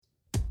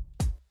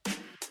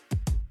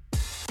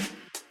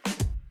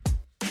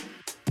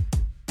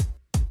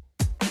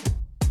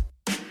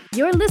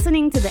You're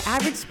listening to the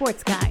Average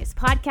Sports Guys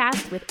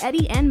podcast with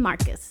Eddie and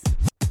Marcus.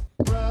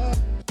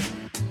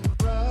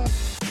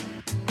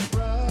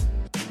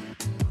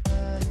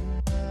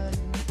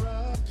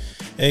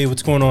 Hey,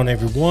 what's going on,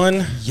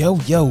 everyone?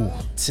 Yo.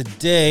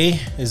 Today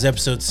is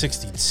episode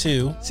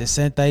 62.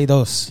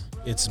 62.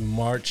 It's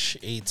March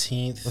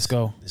 18th. Let's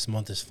go. This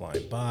month is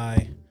flying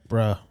by.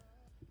 Bruh.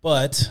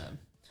 But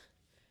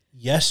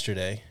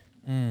yesterday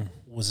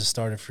was the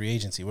start of free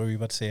agency. What were you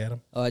about to say,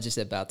 Adam? Oh, just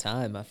about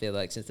time. I feel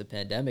like since the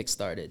pandemic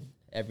started,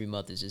 every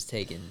month is just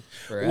taking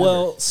forever.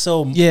 Well,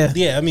 so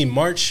Yeah. I mean,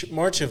 March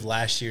of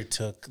last year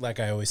took, like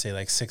I always say,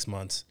 like 6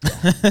 months.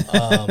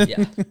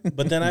 yeah.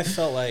 But then I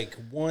felt like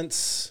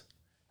once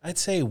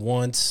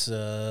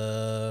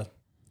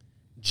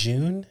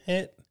June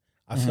hit,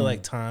 I feel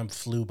like time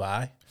flew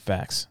by.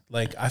 Facts.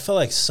 Like, I felt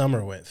like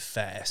summer went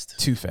fast,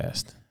 Too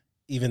fast.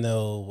 even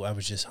though I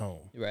was just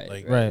home. Right,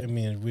 Like, right. I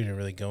mean, we didn't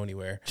really go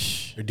anywhere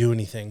or do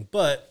anything.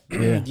 But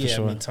Yeah, yeah, for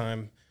sure. I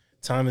mean,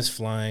 time is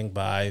flying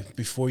by.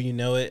 Before you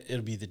know it,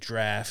 it'll be the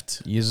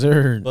draft. Yes,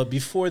 sir. But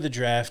before the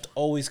draft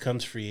always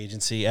comes free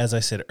agency. As I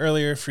said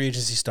earlier, free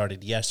agency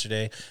started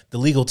yesterday. The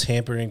legal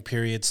tampering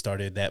period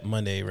started that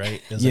Monday,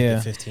 right? It was Yeah.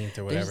 like the 15th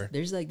or whatever.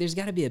 There's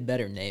got to be a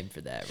better name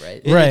for that,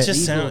 right? Right. It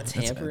just Legal sounds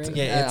tampering.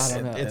 Yeah, I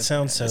don't know. it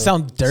sounds so. It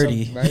sounds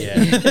dirty. Right? Yeah,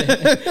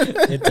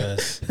 it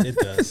does. It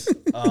does.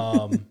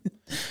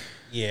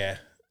 Yeah.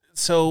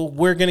 So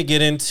we're gonna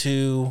get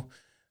into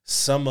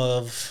some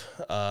of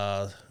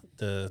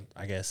the,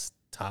 I guess,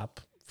 top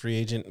free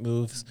agent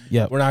moves.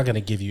 Yep. We're not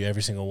gonna give you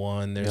every single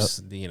one. There's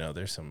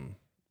there's some.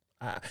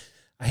 I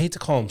hate to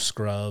call them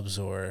scrubs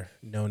or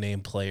no name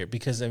player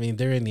because I mean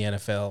they're in the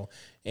NFL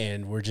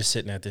and we're just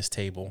sitting at this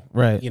table.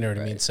 Right. You know what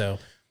I mean? Right. So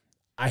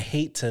I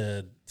hate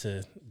to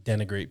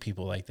denigrate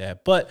people like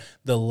that, but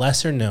the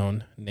lesser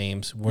known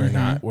names we're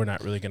not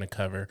really going to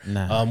cover.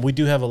 Nah. We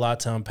do have a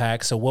lot to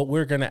unpack. So what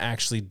we're going to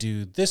actually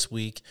do this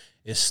week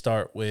is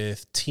start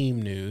with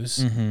team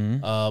news.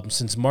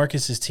 Since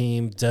Marcus's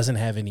team doesn't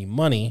have any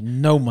money,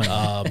 No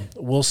money.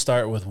 we'll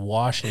start with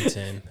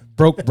Washington.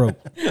 broke.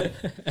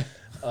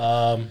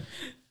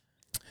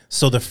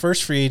 So the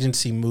first free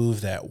agency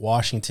move that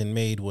Washington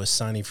made was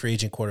signing free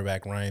agent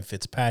quarterback Ryan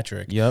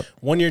Fitzpatrick. Yep.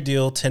 1-year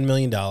deal, $10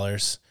 million.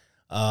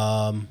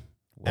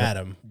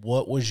 Adam,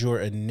 what was your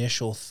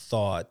initial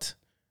thought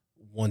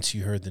once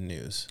you heard the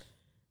news?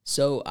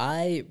 So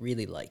I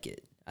really like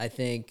it. I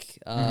think,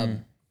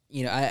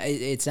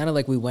 it sounded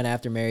like we went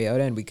after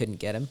Mariota and we couldn't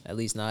get him, at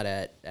least not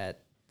at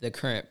the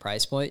current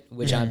price point,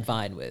 which I'm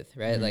fine with,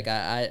 right? Like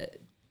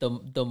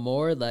the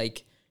more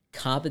like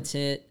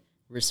competent,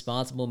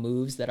 responsible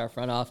moves that our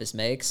front office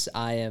makes,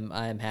 I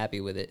am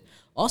happy with it.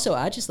 Also,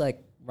 I just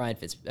like Ryan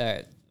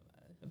Fitzpatrick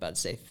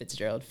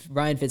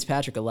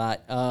a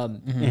lot.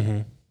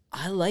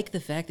 I like the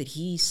fact that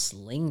he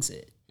slings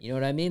it. You know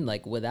what I mean?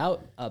 Like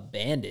without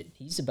abandon,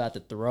 he's about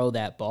to throw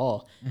that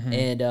ball,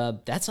 and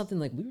that's something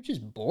like we were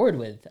just bored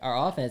with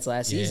our offense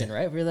last season,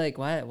 right? We are like,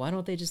 why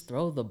don't they just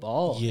throw the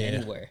ball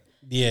anywhere?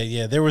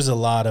 Yeah. There was a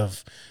lot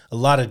of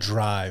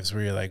drives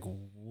where you're like,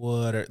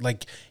 what are,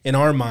 like in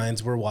our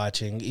minds we're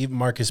watching, even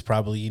Marcus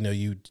probably,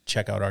 you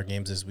check out our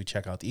games as we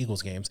check out the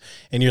Eagles games,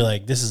 and you're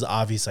like, this is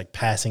obvious, like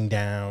passing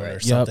down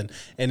or something.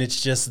 And it's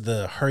just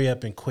the hurry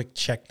up and quick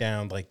check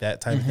down, like that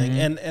type of thing.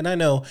 And I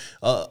know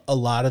a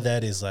lot of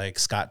that is like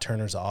Scott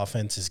Turner's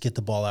offense is get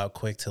the ball out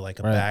quick to like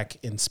a back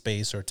in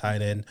space or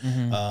tight end.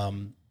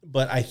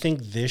 But I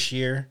think this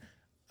year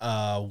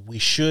we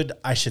should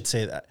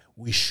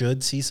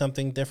see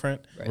something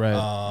different.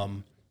 Right.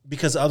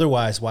 Because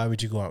otherwise, why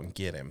would you go out and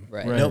get him?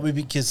 Right. No,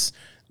 because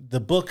the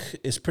book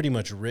is pretty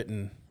much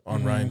written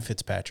on Ryan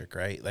Fitzpatrick,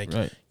 right? Like,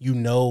 you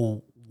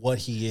know what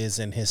he is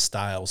and his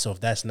style. So if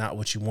that's not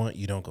what you want,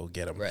 you don't go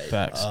get him. Right.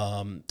 Facts.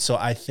 So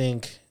I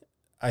think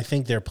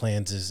their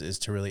plans is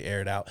to really air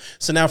it out.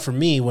 So now for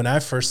me, when I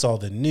first saw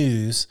the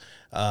news,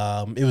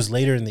 it was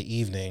later in the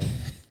evening.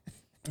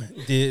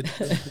 Did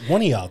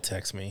one of y'all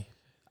text me?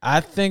 I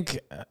think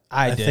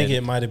I did. think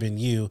it might have been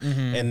you.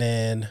 And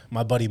then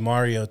my buddy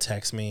Mario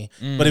texted me,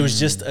 but it was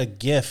just a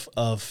GIF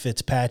of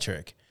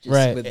Fitzpatrick. Just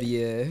Right. with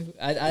the,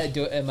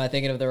 am I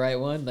thinking of the right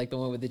one? Like the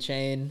one with the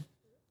chain?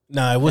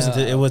 No, it wasn't.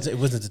 It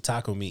wasn't the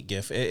taco meat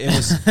GIF. It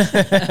was.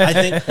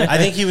 I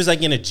think he was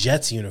like in a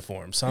Jets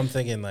uniform. So I'm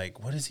thinking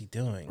like, what is he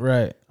doing?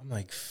 Right. I'm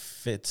like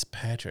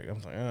Fitzpatrick.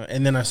 I'm like,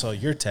 and then I saw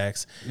your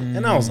text,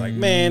 and I was like,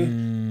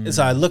 man. And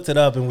so I looked it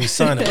up, and we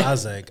signed it. I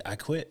was like, I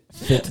quit.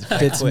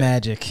 Fitz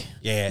magic.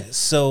 Yeah.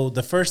 So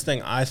the first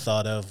thing I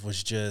thought of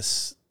was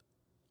just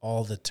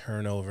all the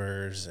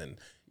turnovers and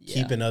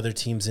keeping other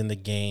teams in the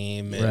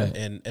game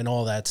and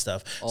all that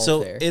stuff.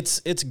 So fair.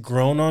 it's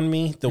grown on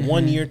me. The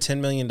 1 year, $10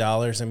 million.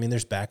 I mean,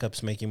 there's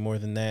backups making more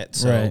than that.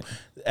 So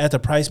at the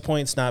price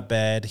point, it's not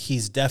bad.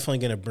 He's definitely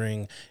going to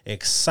bring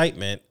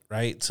excitement,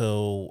 right?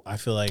 So I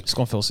feel like It's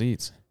going to fill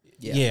seats.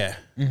 yeah.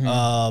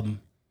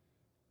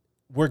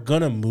 We're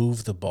going to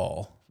move the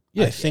ball.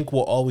 Yeah. I think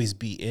we'll always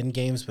be in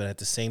games, but at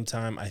the same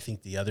time, I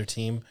think the other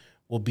team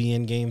will be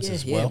in games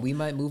as well. We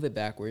might move it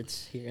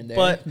backwards here and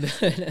there.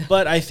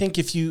 But I think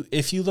if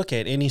you look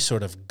at any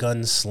sort of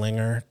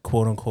gunslinger,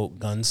 quote unquote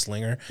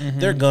gunslinger,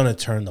 they're gonna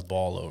turn the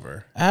ball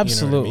over.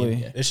 Absolutely. You know what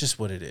I mean? It's just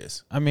what it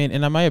is. I mean,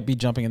 and I might be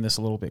jumping in this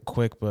a little bit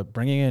quick, but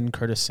bringing in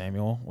Curtis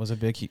Samuel was a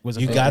big.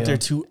 You got there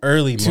too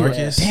early,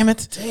 Marcus. Damn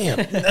it!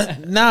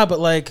 Damn. Nah, but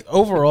like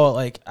overall,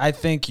 like I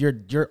think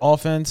your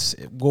offense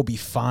will be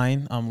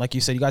fine. Like you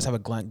said, you guys have a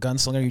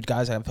gunslinger. You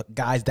guys have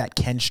guys that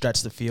can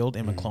stretch the field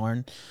in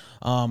McLaurin.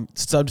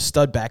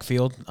 Stud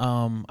backfield.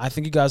 I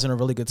think you guys are in a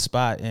really good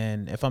spot,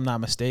 and if I'm not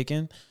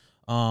mistaken,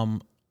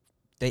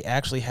 they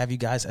actually have you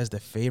guys as the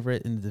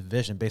favorite in the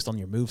division based on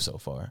your move so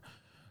far.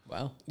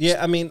 Wow.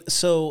 Yeah, I mean,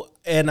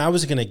 and I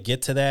was gonna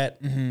get to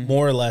that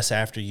more or less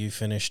after you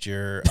finished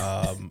your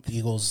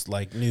Eagles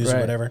like news or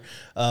whatever.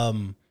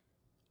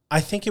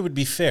 I think it would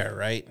be fair,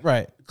 right?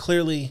 Right.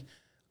 Clearly,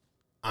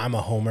 I'm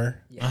a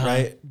homer,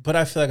 right? But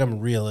I feel like I'm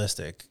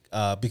realistic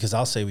because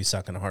I'll say we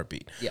suck in a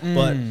heartbeat.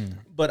 Yeah.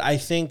 But I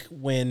think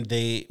when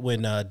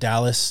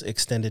Dallas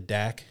extended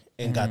Dak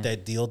and got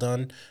that deal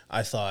done,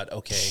 I thought,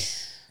 okay,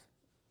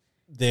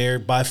 they're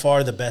by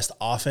far the best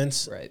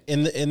offense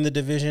in the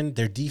division.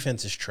 Their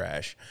defense is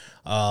trash,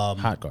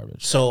 hot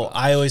garbage. So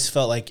I always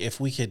felt like if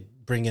we could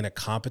bring in a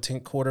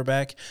competent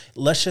quarterback,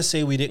 let's just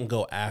say we didn't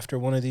go after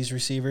one of these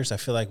receivers, I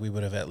feel like we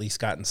would have at least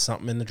gotten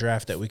something in the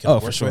draft that we could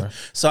work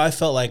with. So I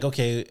felt like,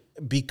 okay,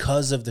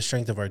 because of the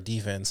strength of our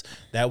defense,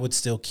 that would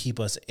still keep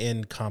us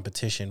in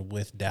competition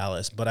with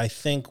Dallas. But I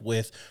think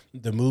with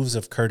the moves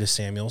of Curtis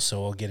Samuel,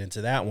 so I'll get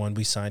into that one.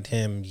 We signed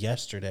him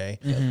yesterday.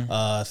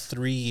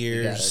 3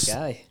 years,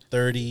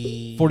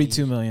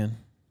 42 million.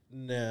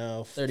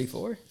 No.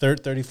 34?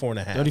 34 and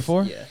a half.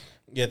 34?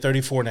 Yeah,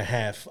 34 and a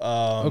half.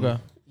 Okay.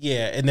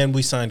 Yeah, and then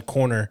we signed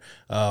corner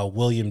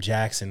William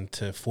Jackson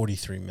to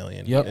 $43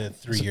 million. Yep, a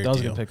 3-year that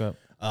was deal. a good pickup.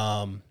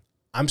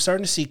 I'm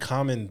starting to see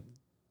common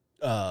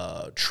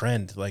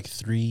trend like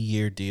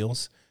 3-year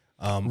deals,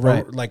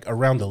 like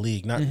around the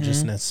league, not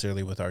just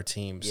necessarily with our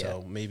team.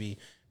 So maybe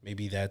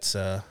that's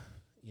a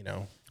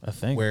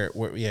thing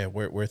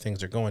where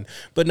things are going.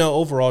 But no,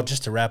 overall,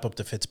 just to wrap up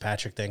the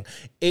Fitzpatrick thing,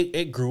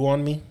 it grew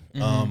on me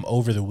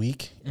over the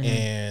week,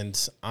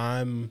 and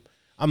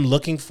I'm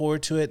looking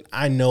forward to it.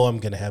 I know I'm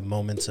going to have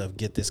moments of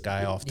get this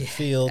guy off the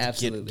field,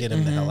 get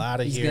him the hell out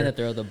of here. He's going to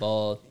throw the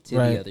ball to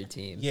the other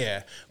team.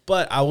 Yeah,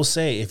 but I will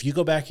say, if you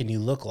go back and you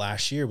look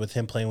last year with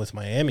him playing with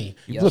Miami,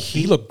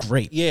 he looked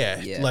great.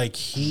 Yeah, like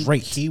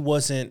he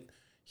wasn't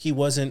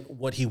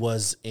what he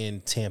was in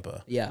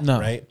Tampa. Yeah,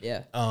 right.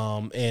 Yeah,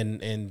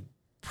 and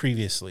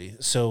previously.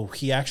 So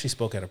he actually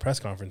spoke at a press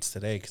conference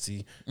today because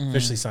he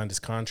officially signed his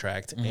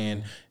contract,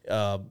 and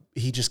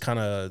he just kind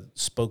of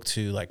spoke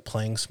to like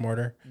playing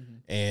smarter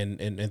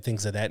and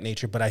things of that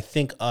nature. But I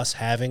think us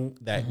having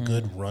that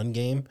good run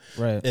game,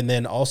 and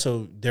then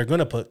also they're going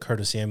to put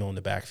Curtis Samuel in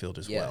the backfield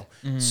as well.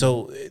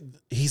 So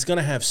he's going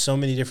to have so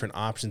many different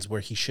options where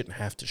he shouldn't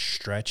have to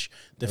stretch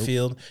the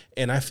field.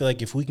 And I feel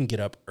like if we can get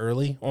up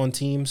early on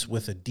teams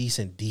with a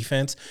decent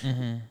defense,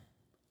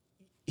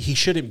 he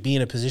shouldn't be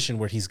in a position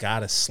where he's got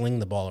to sling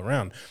the ball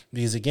around.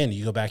 Because, again,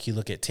 you go back, you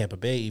look at Tampa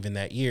Bay even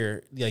that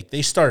year, like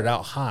they started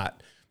out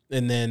hot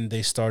and then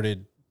they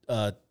started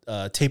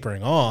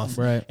tapering off.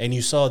 Right. And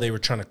you saw they were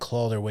trying to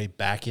claw their way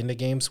back into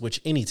games, which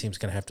any team's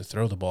going to have to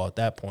throw the ball at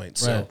that point.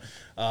 So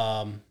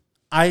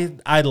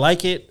I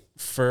like it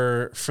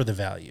for the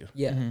value.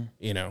 Yeah.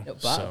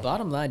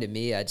 Bottom line to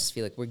me, I just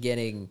feel like we're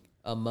getting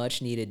a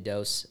much-needed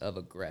dose of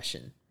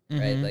aggression.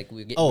 Right, like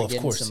we're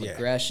getting some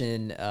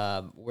aggression.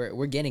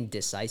 We're getting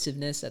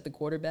decisiveness at the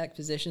quarterback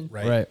position.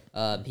 Right.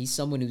 He's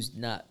someone who's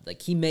not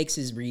like he makes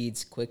his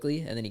reads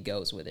quickly and then he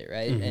goes with it.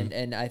 Right,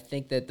 and I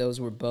think that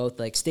those were both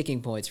like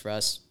sticking points for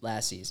us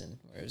last season.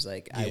 Where it was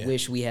like I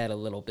wish we had a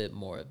little bit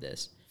more of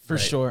this. For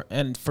sure,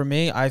 and for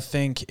me, I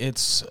think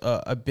it's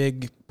a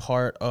big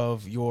part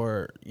of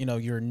your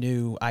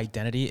new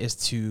identity is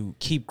to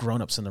keep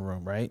grown-ups in the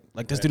room. Right,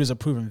 like this dude is a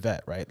proven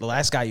vet. Right, the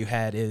last guy you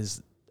had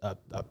is a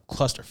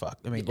clusterfuck.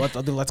 I mean,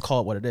 let's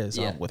call it what it is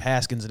with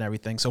Haskins and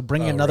everything. So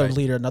bringing another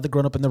leader, another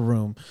grown up in the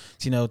room,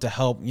 to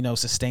help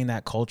sustain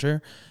that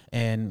culture,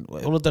 and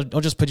it'll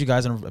just put you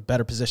guys in a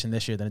better position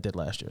this year than it did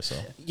last year. So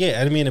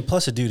I mean, and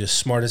plus, a dude is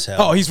smart as hell.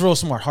 Oh, he's real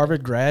smart.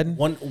 Harvard grad.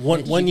 One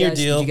year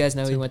deal. Did you guys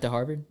know he went to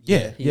Harvard?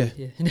 Yeah. No,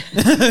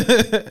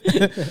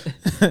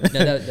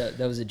 that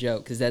was a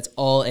joke because that's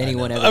all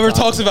anyone ever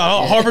talks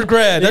about. Oh, Harvard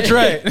grad. That's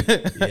right.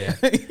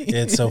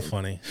 It's so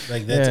funny.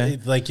 Like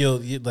that's like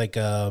you'll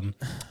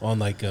on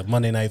like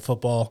Monday Night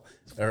Football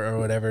or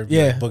whatever.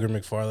 Like Booger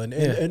McFarland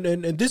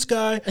and this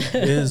guy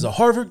is a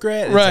Harvard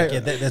grad. It's right.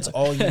 Like, that's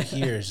all you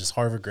hear is just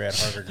Harvard grad.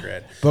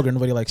 Booger,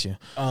 nobody likes you.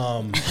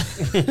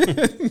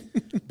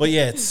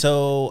 But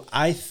so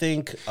I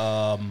think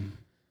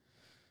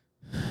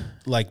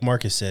like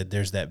Marcus said,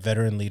 there's that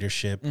veteran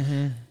leadership.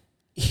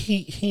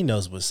 He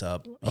knows what's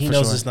up. He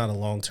knows it's not a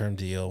long-term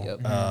deal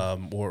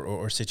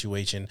or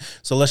situation.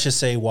 So let's just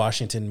say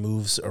Washington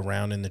moves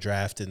around in the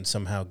draft and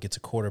somehow gets a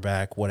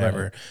quarterback,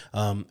 whatever.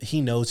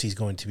 He knows he's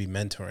going to be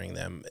mentoring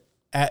them.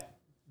 At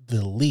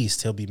the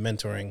least, he'll be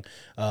mentoring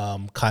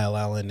Kyle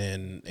Allen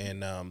and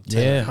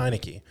Taylor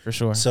Heineke. For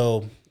sure.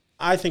 So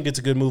I think it's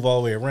a good move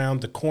all the way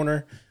around. The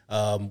corner,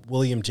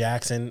 William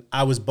Jackson.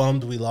 I was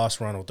bummed we lost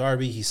Ronald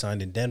Darby. He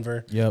signed in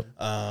Denver. Yep.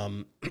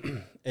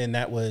 And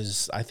that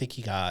was, I think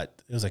it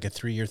was like a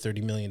 3-year,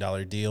 $30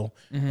 million deal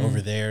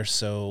over there.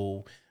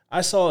 So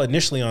I saw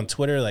initially on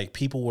Twitter, like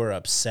people were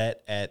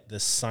upset at the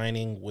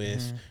signing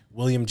with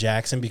William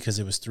Jackson because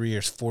it was 3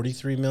 years,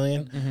 $43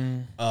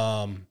 million.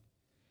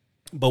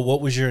 But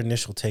what was your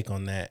initial take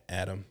on that,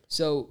 Adam?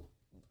 So,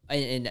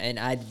 and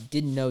I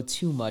didn't know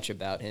too much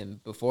about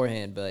him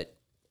beforehand, but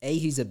A,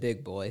 he's a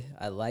big boy.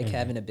 I like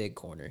having a big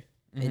corner.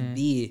 And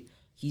B,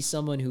 he's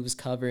someone who was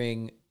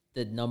covering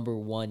the number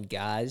one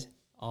guys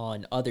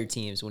on other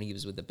teams when he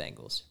was with the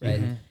Bengals,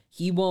 right?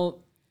 He won't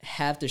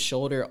have to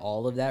shoulder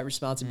all of that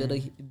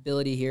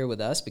responsibility here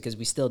with us because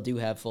we still do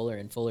have Fuller,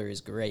 and Fuller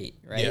is great,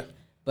 right? Yeah.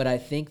 But I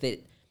think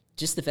that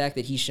just the fact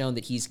that he's shown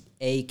that he's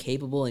A,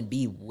 capable, and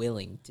B,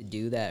 willing to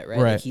do that, right?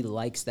 Like he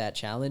likes that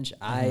challenge.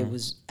 I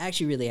was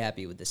actually really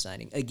happy with this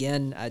signing.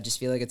 Again, I just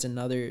feel like it's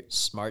another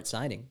smart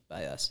signing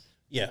by us.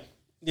 Yeah,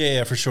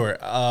 for sure.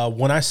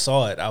 When I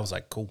saw it, I was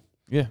like, cool.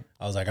 Yeah.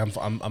 I was like,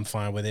 I'm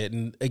fine with it.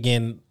 And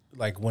again,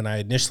 like when I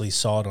initially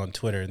saw it on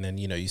Twitter, and then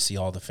you see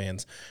all the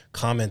fans'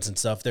 comments and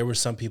stuff, there were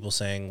some people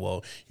saying,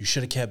 well, you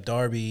should have kept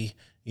Darby,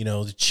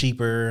 the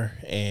cheaper,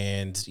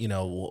 and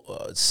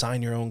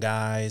sign your own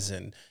guys,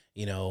 and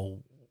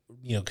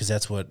because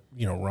that's what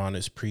Ron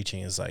is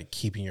preaching, is like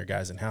keeping your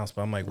guys in house.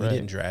 But I'm like, we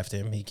didn't draft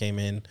him; he came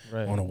in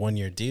on a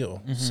 1-year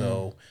deal.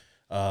 So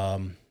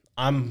I'm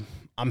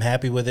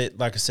happy with it.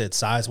 Like I said,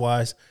 size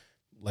wise,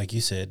 like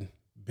you said,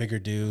 bigger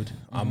dude.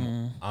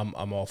 I'm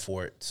all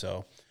for it.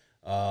 So.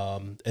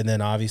 And then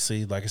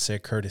obviously, like I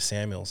said, Curtis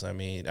Samuels.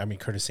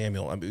 Curtis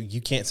Samuel. You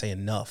can't say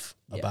enough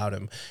about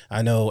him.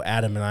 I know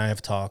Adam and I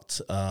have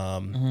talked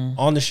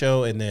on the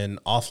show and then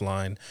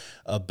offline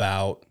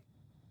about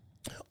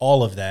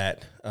all of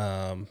that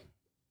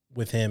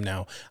with him.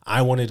 Now,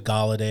 I wanted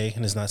Golladay,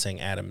 and it's not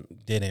saying Adam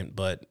didn't,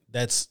 but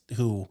that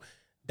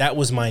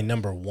was my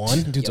number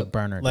one. Dude's a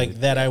burner. Like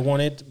that I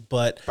wanted,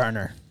 but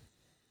burner.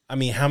 I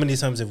mean, how many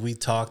times have we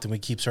talked and we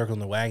keep circling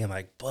the wagon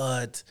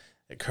but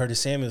Curtis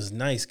Samuel is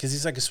nice because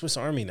he's like a Swiss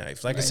Army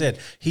knife. Like I said,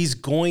 he's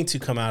going to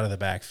come out of the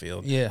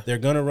backfield. Yeah. They're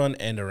going to run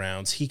end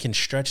arounds. He can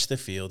stretch the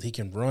field. He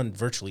can run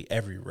virtually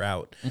every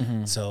route.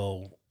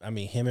 So,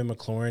 him and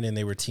McLaurin, and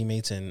they were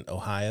teammates in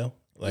Ohio.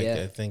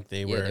 I think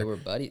they were. They were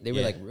buddy. They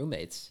were like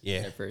roommates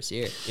in their first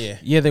year.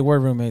 Yeah, they were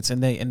roommates,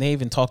 and they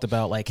even talked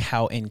about like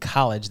how in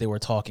college they were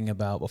talking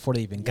about before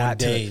they even got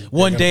to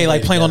one day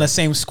like playing on the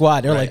same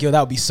squad. They're like, yo, that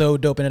would be so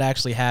dope, and it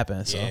actually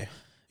happened. So.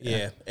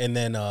 Yeah. And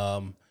then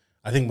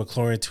I think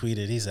McLaurin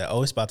tweeted, he said,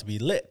 "Oh, it's about to be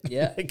lit."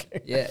 Yeah,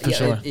 For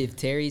sure. If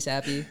Terry's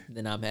happy,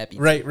 then I'm happy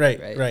too.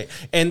 Right.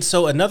 And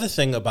so another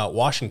thing about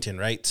Washington,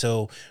 right?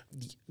 So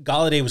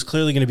Golladay was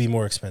clearly going to be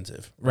more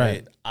expensive,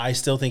 right? I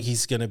still think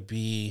he's going to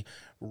be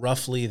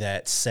roughly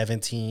that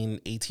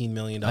 $17-18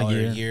 million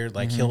a year.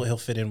 Like he'll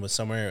fit in with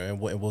somewhere, and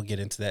we'll get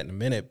into that in a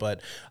minute. But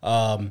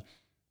I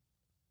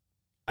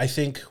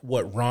think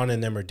what Ron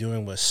and them are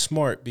doing was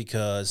smart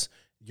because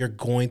you're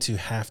going to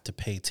have to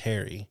pay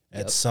Terry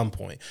at some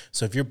point.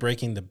 So if you're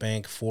breaking the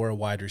bank for a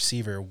wide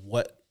receiver,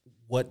 what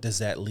does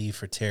that leave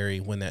for Terry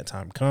when that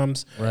time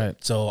comes? Right.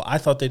 So I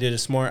thought they did it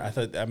smart.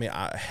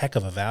 A heck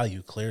of a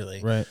value,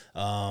 clearly. Right.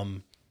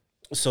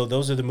 So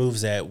those are the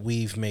moves that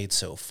we've made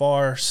so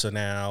far. So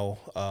now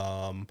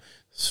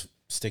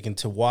sticking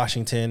to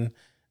Washington,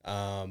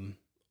 our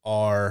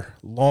I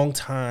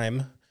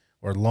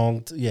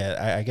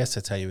guess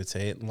that's how you would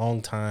say it,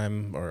 long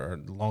time or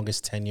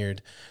longest tenured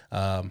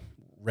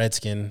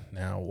Redskin,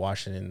 now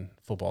Washington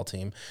football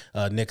team,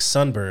 Nick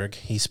Sundberg,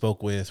 he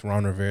spoke with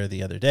Ron Rivera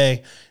the other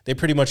day. They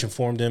pretty much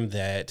informed him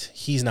that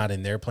he's not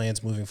in their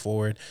plans moving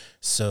forward,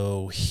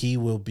 so he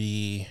will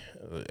be,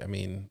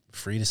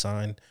 free to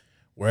sign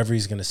wherever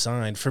he's going to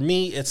sign. For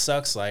me, it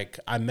sucks. Like,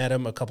 I met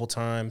him a couple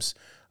times,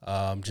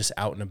 just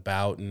out and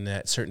about and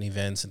at certain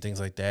events and things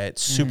like that.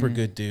 Super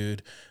good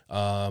dude.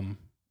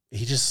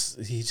 He just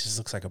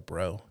looks like a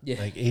bro. Yeah.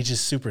 Like, he's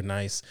just super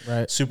nice,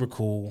 right? Super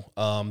cool.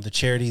 The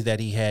charity that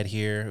he had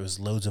here, it was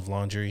Loads of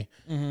Laundry.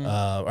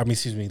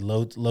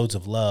 Loads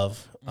of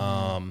Love.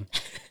 So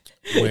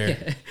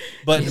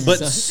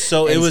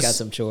it was got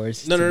some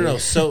chores. No.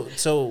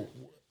 So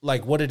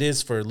like what it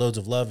is for Loads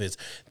of Love is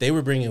they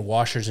were bringing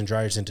washers and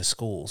dryers into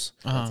schools.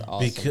 That's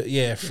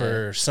awesome.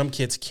 For some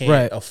kids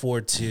can't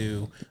afford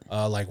to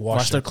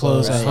wash their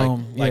clothes at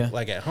home.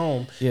 Like at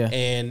home. Yeah.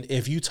 And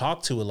if you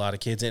talk to a lot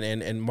of kids,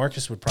 and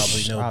Marcus would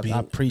probably know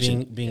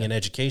being in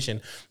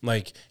education,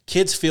 like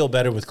kids feel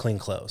better with clean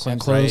clothes. Clean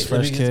clothes,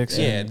 fresh kicks.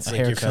 Yeah, it's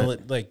like you're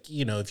feeling like,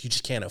 if you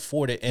just can't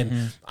afford it.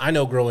 And I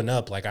know growing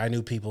up, like I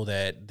knew people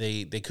that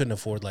they couldn't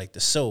afford like the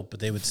soap,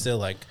 but they would still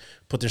like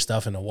put their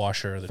stuff in a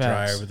washer or the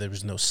dryer, but there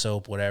was no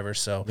soap, whatever.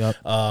 So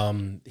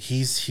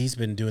he's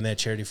been doing that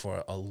charity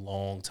for a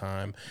long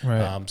time.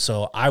 Right.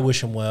 So I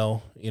wish him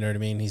well. You know what I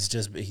mean? He's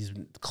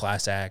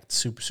class act,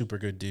 super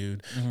good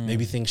dude.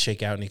 Maybe things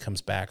shake out and he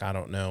comes back. I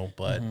don't know,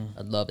 but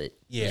I'd love it.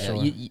 Yeah.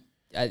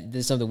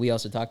 This is something we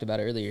also talked about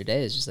earlier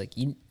today. Is just like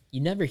you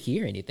never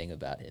hear anything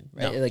about him,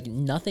 right? No. Like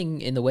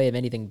nothing in the way of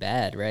anything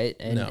bad, right?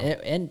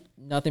 And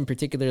nothing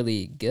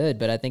particularly good.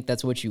 But I think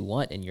that's what you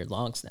want in your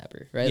long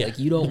snapper, right? Yeah. Like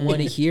you don't want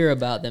to hear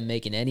about them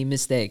making any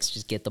mistakes.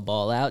 Just get the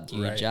ball out, do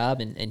your Right.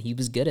 job, and he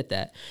was good at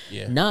that.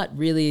 Yeah. Not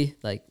really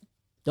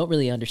don't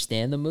really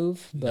understand the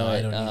move, but No,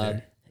 I don't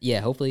either.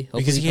 yeah, hopefully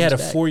because he had a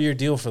comes back. 4-year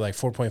deal for like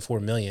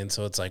 $4.4 million,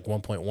 so it's like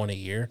 1.1 a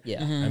year.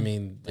 Yeah. I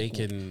mean they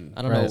can.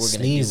 I don't know what we're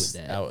gonna do sneeze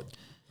with that. out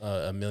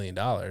 $1 million.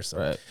 So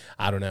Right.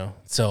 I don't know.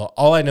 So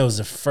all I know is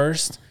the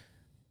first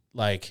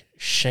like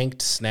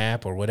shanked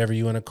snap or whatever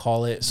you want to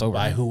call it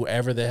by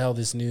whoever the hell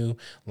this new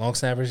long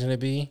snapper is going to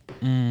be.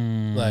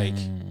 Like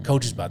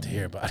coach is about to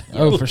hear about it.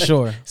 Oh, for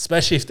sure.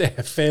 Especially if they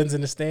have fans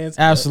in the stands.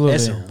 Absolutely.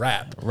 It's a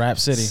wrap. Rap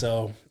City.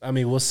 So I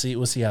mean, we'll see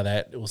how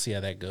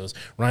that goes.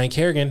 Ryan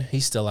Kerrigan,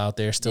 he's still out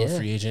there, still a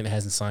free agent,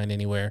 hasn't signed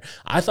anywhere.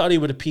 I thought he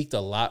would have piqued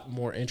a lot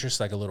more interest,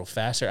 like a little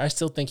faster. I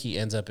still think he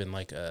ends up in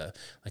like a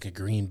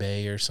Green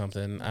Bay or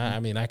something. I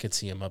mean, I could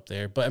see him up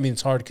there, but I mean,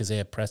 it's hard because they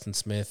have Preston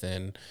Smith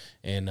and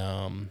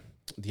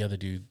the other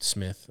dude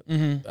Smith.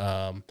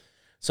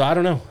 So I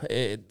don't know.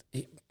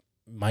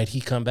 Might he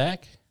come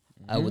back?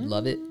 I would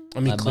love it. I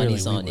mean, my clearly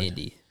money's we on would.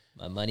 Indy.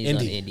 My money's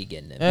on Indy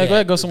getting him. Yeah, go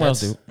ahead, go somewhere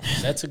else, dude.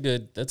 That's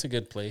a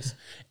good place.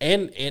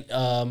 And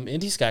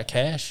Indy's got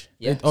cash.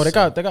 Yeah. They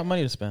got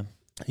money to spend.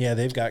 Yeah,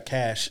 they've got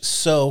cash.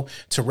 So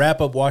to wrap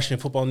up Washington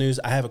football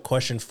news, I have a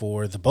question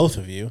for the both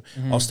of you.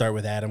 I'll start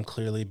with Adam,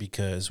 clearly,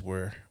 because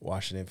we're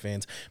Washington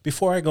fans.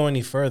 Before I go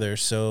any further,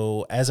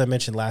 so as I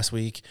mentioned last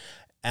week,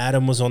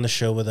 Adam was on the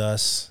show with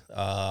us.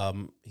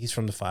 He's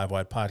from the Five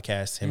Wide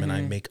podcast. Him and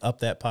I make up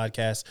that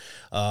podcast.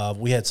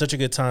 We had such a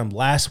good time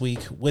last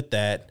week with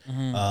that.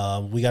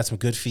 We got some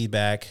good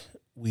feedback.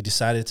 We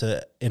decided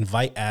to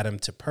invite Adam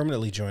to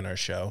permanently join our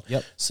show.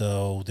 Yep.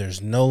 So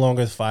there's no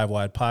longer the Five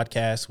Wide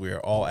podcast. We are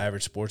all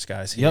average sports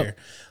guys here.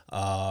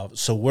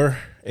 So we're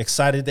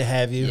excited to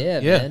have you. Yeah,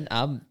 Yeah. man.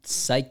 I'm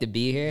psyched to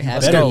be here.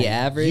 Happy better to be be.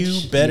 average.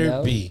 You better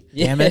know? be.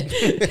 Yeah. Damn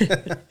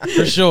it.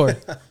 For sure.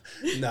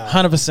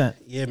 100%.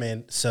 Yeah,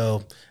 man.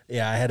 So,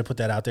 yeah, I had to put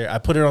that out there. I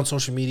put it on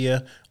social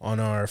media, on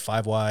our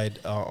Five Wide,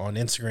 on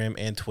Instagram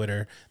and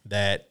Twitter,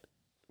 that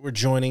we're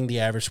joining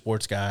the average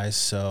sports guys.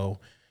 So,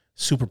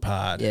 super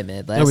pod. Yeah,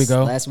 man. There we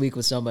go. Last week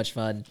was so much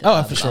fun.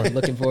 Oh, for sure. I'm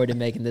looking forward to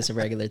making this a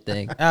regular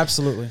thing.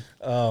 Absolutely.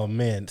 Oh,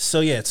 man. So,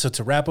 yeah, so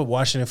to wrap up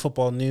Washington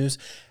football news,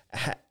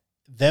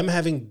 them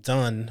having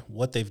done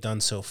what they've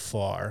done so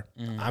far,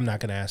 I'm not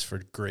going to ask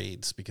for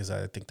grades because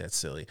I think that's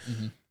silly.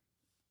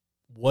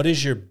 What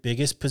is your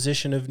biggest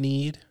position of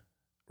need,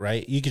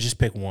 right? You could just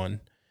pick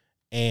one.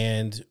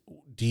 And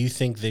do you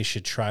think they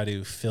should try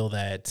to fill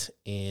that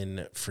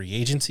in free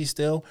agency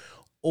still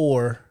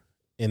or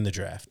in the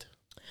draft?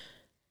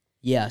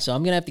 Yeah, so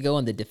I'm going to have to go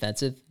on the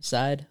defensive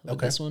side with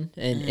Okay. this one.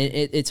 And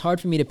it's hard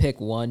for me to pick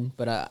one,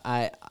 but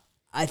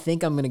I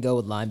think I'm going to go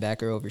with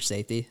linebacker over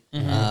safety.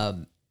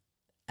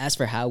 As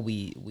for how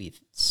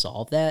we've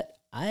solved that,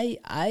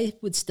 I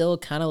would still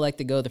kind of like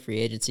to go the free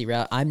agency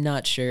route. I'm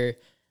not sure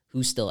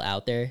who's still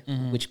out there,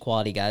 which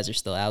quality guys are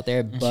still out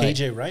there. But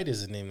KJ Wright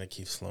is a name that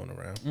keeps flown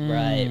around.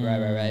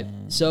 Right.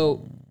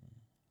 So,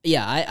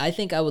 yeah, I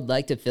think I would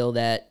like to fill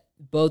that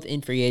both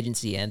in free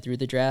agency and through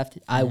the draft.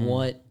 I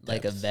want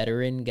like a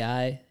veteran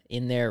guy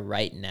in there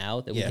right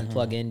now that we can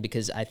plug in,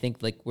 because I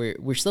think like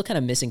we're still kind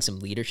of missing some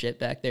leadership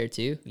back there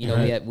too. You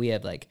know, we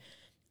have like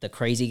the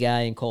crazy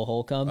guy in Cole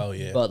Holcomb. Oh,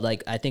 yeah. But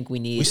like I think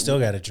We still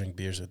got to drink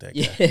beers with that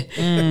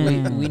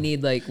guy. we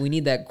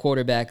need that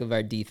quarterback of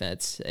our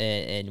defense,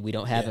 and we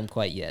don't have him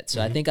quite yet. So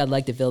I think I'd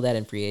like to fill that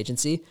in free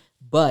agency,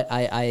 but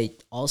I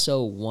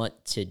also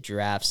want to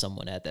draft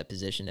someone at that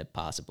position if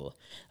possible.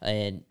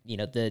 And you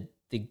know,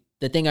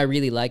 the thing I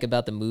really like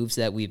about the moves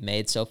that we've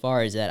made so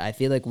far is that I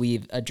feel like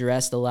we've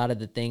addressed a lot of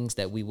the things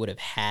that we would have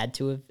had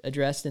to have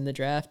addressed in the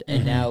draft,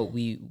 and now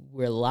we're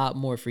a lot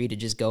more free to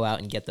just go out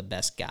and get the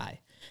best guy.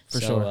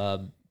 For sure.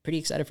 Pretty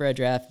excited for our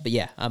draft, but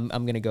yeah, I'm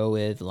gonna go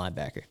with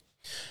linebacker.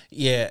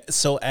 Yeah.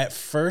 So at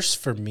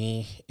first for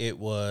me, it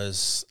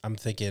was, I'm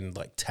thinking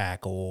like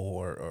tackle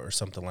or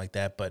something like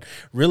that. But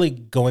really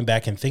going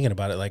back and thinking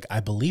about it, like I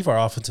believe our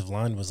offensive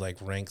line was like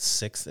ranked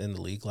 6th in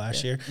the league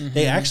last year.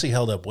 They actually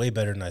held up way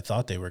better than I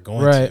thought they were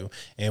going to.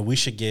 And we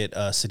should get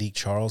Sadiq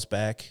Charles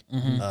back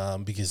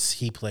because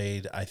he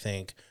played, I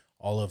think,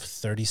 all of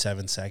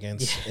 37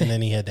 seconds. And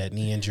then he had that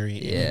knee injury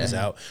and he was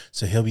out.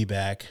 So he'll be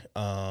back.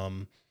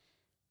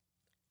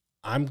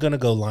 I'm going to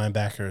go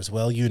linebacker as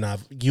well. You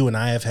and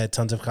I have had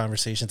tons of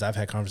conversations. I've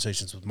had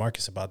conversations with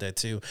Marcus about that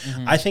too.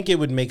 I think it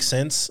would make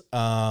sense.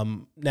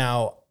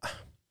 Now,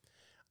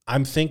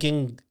 I'm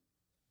thinking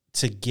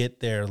to get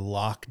their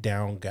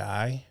lockdown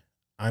guy,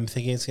 I'm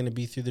thinking it's going to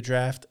be through the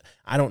draft.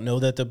 I don't know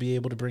that they'll be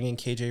able to bring in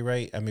KJ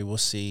Wright. I mean, we'll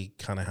see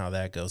kind of how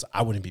that goes.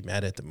 I wouldn't be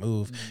mad at the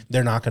move.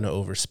 They're not going to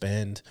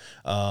overspend.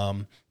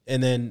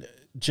 And then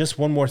just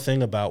one more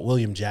thing about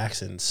William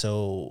Jackson.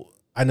 So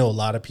I know a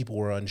lot of people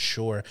were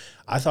unsure.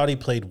 I thought he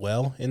played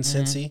well in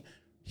Cincy.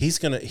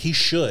 He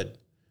should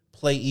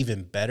play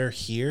even better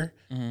here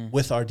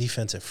with our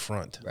defensive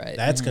front. Right.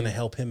 That's going to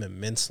help him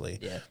immensely.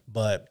 Yeah.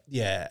 But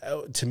yeah,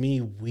 to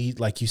me,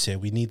 like you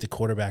said, we need the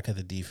quarterback of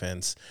the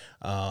defense.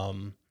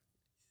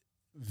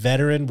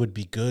 Veteran would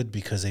be good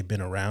because they've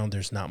been around.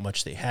 There's not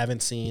much they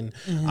haven't seen.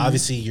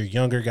 Obviously, your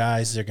younger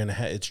guys, they're going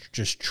to it's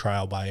just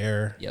trial by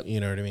error. Yep.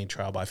 You know what I mean?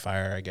 Trial by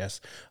fire, I guess.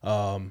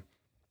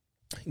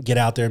 Get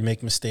out there,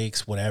 make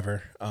mistakes,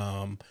 whatever.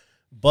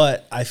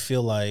 But I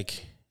feel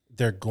like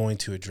they're going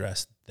to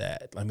address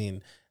that. I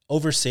mean,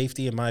 over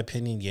safety, in my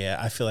opinion, yeah,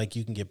 I feel like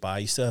you can get by.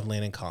 You still have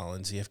Landon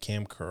Collins. You have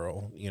Cam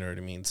Curl. You know what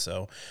I mean?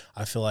 So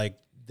I feel like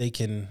they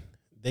can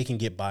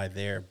get by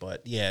there.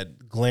 But, yeah,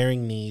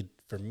 glaring need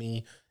for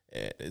me,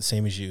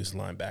 same as you, is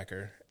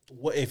linebacker.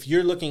 If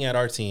you're looking at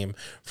our team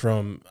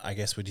from, I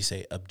guess, would you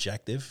say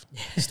objective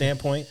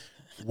standpoint,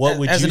 what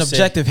would you say? As an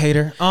objective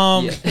hater,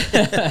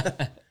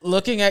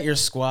 looking at your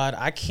squad,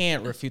 I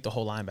can't refute the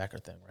whole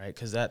linebacker thing, right?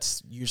 Because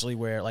that's usually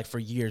where, like, for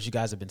years, you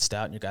guys have been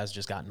stout and you guys have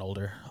just gotten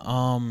older.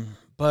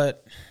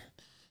 But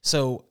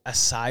so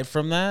aside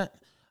from that,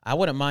 I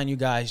wouldn't mind you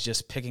guys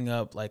just picking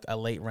up like a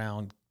late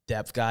round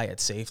depth guy at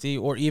safety,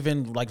 or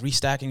even like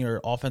restacking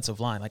your offensive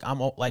line. Like I'm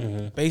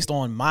like based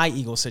on my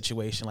Eagles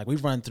situation, like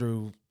we've run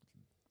through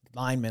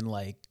linemen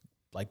like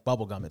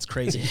bubblegum. It's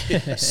crazy.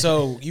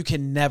 So you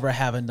can never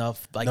have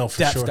enough like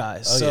depth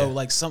guys. Oh, so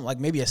yeah. like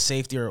maybe a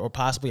safety or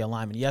possibly a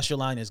lineman. Yes, your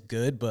line is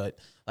good, but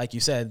like you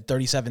said,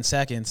 37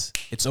 seconds,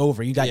 it's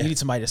over. You need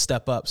somebody to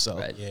step up. So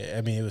Right. Yeah,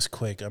 I mean, it was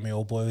quick. I mean,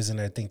 old boy was in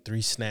there, I think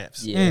 3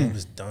 snaps. Yeah. It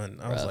was done.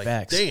 I was like,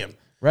 Facts. damn.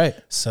 right.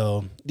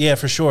 So, yeah,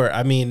 for sure.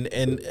 I mean,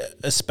 and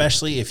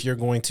especially if you're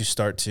going to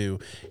start to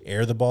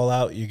air the ball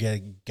out, you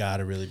got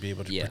to really be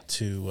able to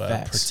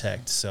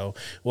protect. So,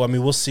 well, I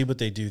mean, we'll see what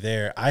they do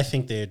there. I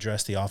think they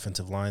address the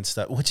offensive line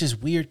stuff, which is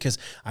weird because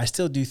I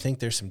still do think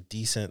there's some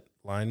decent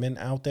linemen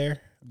out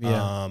there.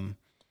 Yeah.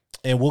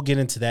 And we'll get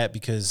into that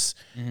because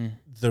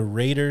the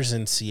Raiders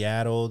in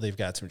Seattle, they've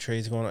got some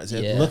trades going on.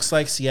 It looks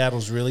like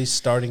Seattle's really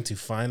starting to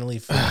finally,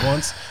 for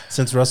once,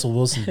 since Russell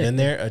Wilson's been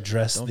there,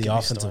 address the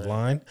offensive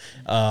line.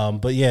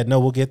 But, yeah, no,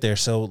 we'll get there.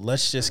 So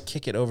let's just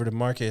kick it over to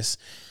Marcus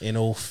in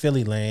old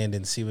Philly land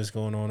and see what's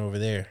going on over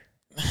there.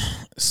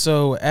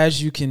 So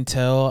as you can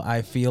tell,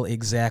 I feel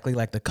exactly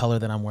like the color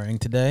that I'm wearing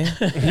today.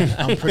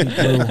 I'm pretty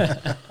blue.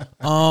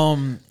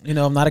 I'm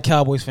not a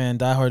Cowboys fan,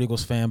 diehard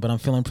Eagles fan, but I'm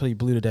feeling pretty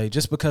blue today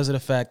just because of the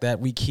fact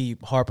that we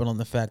keep harping on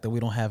the fact that we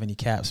don't have any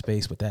cap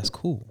space, but that's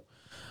cool.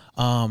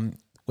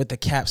 With the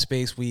cap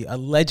space we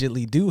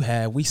allegedly do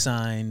have, we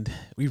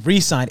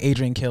re-signed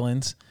Adrian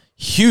Killins.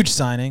 Huge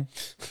signing.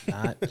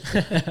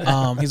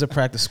 He's a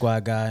practice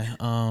squad guy.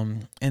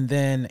 And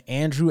then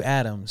Andrew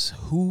Adams,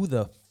 who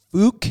the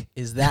Fook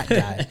is that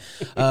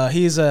guy.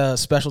 He's a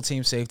special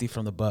team safety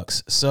from the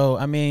Bucks. So,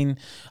 I mean,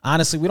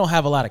 honestly, we don't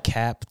have a lot of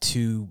cap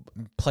to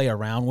play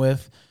around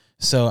with.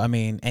 So, I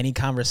mean, any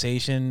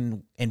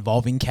conversation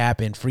involving cap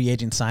and free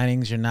agent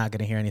signings, you're not going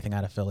to hear anything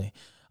out of Philly.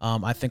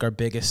 I think our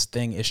biggest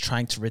thing is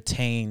trying to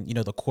retain,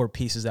 the core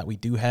pieces that we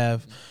do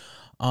have.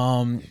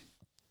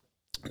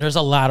 There's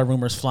a lot of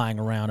rumors flying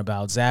around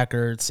about Zach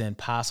Ertz and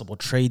possible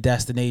trade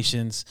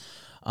destinations.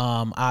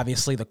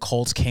 Obviously, the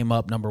Colts came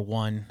up number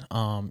one.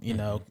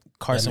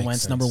 Carson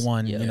Wentz, number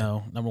one,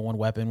 number one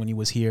weapon when he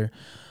was here.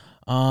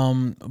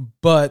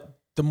 But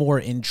the more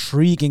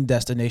intriguing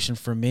destination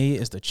for me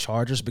is the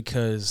Chargers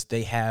because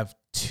they have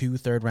 2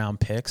 third-round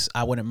picks.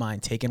 I wouldn't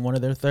mind taking one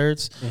of their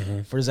thirds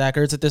for Zach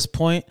Ertz at this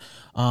point.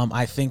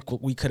 I think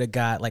we could have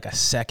got like a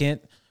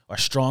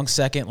strong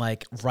second,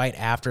 like right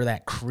after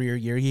that career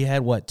year he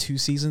had, 2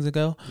 seasons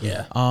ago?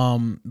 Yeah.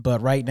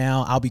 But right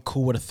now, I'll be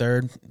cool with a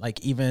third, like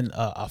even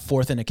a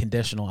fourth and a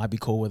conditional. I'd be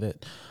cool with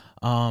it.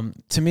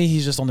 To me,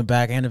 he's just on the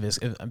back end of his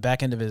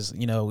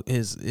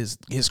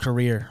his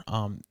career.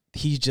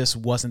 He just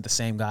wasn't the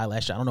same guy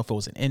last year. I don't know if it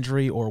was an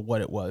injury or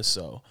what it was.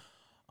 So,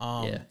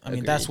 I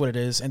mean, that's what it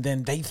is. And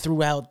then they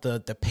threw out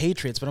the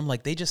Patriots, but I'm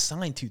like, they just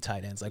signed 2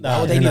 tight ends. Like,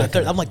 why would they need a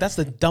third? I'm like, that's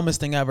the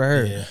dumbest thing I ever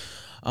heard.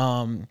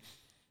 Yeah.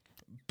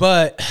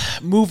 But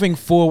moving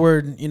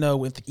forward,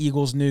 with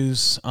Eagles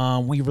news,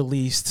 we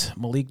released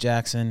Malik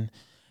Jackson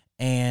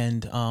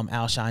and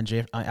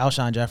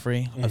Alshon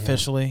Jeffrey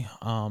officially,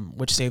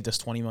 which saved us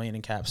 $20 million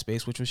in cap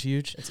space, which was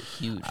huge. That's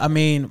huge. I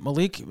mean,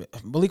 Malik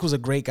was a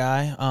great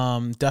guy,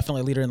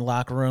 definitely a leader in the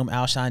locker room.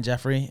 Alshon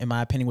Jeffrey, in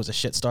my opinion, was a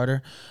shit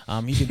starter.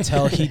 You could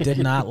tell he did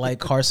not like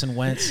Carson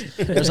Wentz.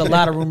 There's a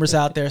lot of rumors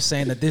out there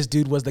saying that this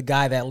dude was the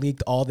guy that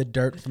leaked all the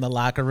dirt from the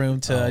locker room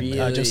to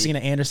Josina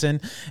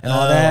Anderson and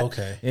all that.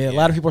 Okay. Yeah, a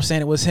lot of people are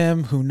saying it was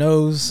him. Who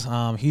knows?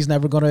 He's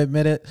never going to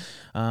admit it,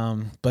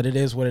 but it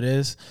is what it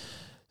is.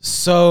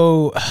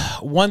 So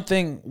one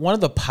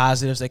of the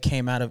positives that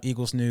came out of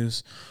Eagles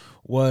news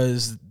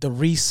was the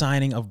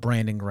re-signing of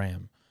Brandon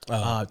Graham.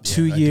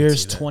 2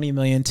 years, $20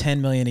 million, $10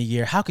 million a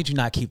year. How could you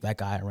not keep that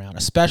guy around?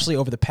 Especially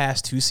over the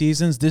past 2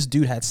 seasons, this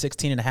dude had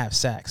 16.5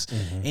 sacks,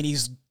 and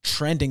he's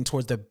trending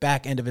towards the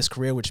back end of his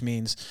career, which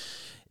means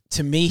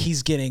to me,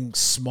 he's getting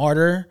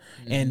smarter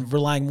and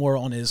relying more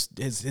on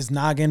his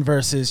noggin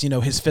versus,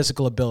 his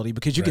physical ability,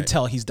 because you can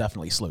tell he's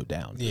definitely slowed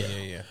down.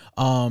 Yeah.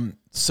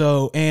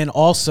 So, and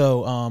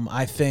also,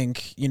 I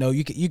think,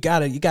 you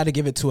gotta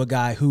give it to a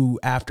guy who,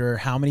 after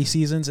how many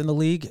seasons in the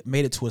league,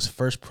 made it to his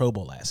first Pro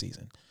Bowl last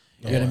season.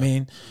 You know what I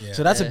mean? Yeah.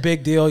 So that's a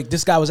big deal.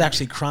 This guy was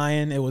actually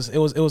crying. It was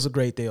a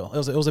great deal.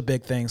 It was a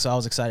big thing. So I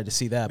was excited to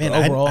see that. Man,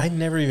 but overall, I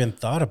never even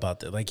thought about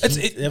that. Like, it was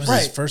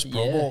his first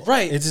Pro Bowl.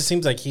 Right. It just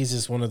seems like he's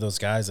just one of those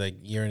guys, like,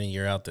 year in and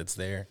year out that's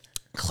there.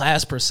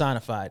 Class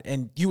personified.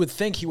 And you would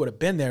think he would have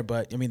been there,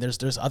 but I mean,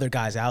 there's other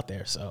guys out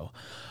there. So,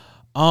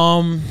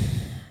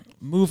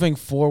 moving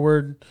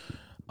forward,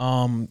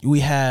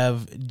 we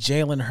have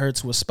Jalen Hurts,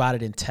 who was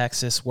spotted in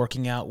Texas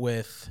working out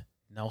with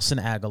Nelson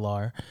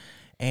Aguilar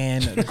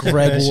and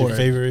Greg That's Ward. your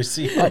favorite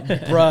receiver.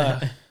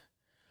 Bruh.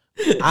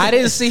 I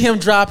didn't see him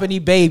drop any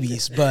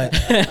babies, but,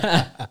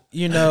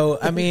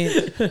 I mean,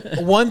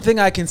 one thing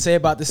I can say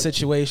about the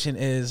situation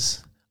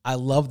is I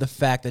love the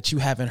fact that you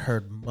haven't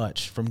heard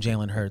much from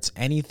Jalen Hurts.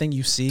 Anything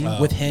you see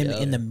with him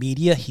in the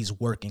media, he's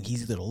working.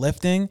 He's either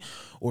lifting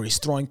or he's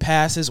throwing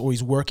passes or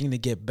he's working to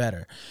get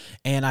better.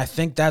 And I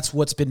think that's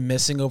what's been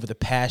missing over the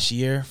past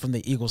year from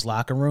the Eagles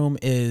locker room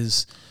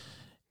is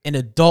an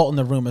adult in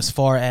the room as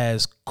far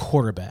as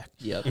quarterback.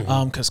 Yep.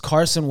 Because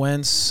Carson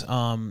Wentz,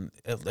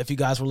 if you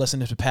guys were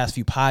listening to the past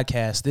few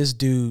podcasts, this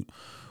dude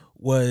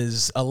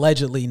was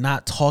allegedly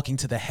not talking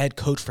to the head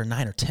coach for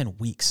 9 or 10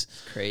 weeks.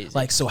 Crazy.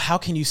 Like, so how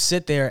can you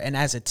sit there and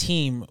as a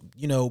team,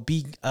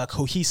 be a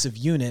cohesive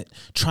unit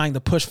trying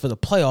to push for the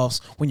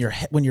playoffs when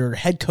your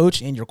head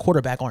coach and your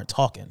quarterback aren't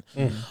talking?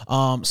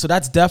 So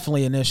that's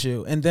definitely an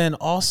issue. And then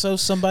also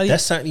somebody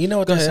That sound, you know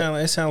what that sound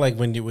like? It sounds like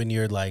when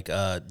you're like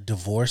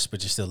divorced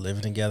but you're still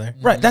living together.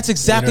 Right, that's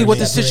exactly what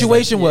the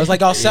situation was.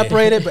 Like, I'll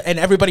separate it, and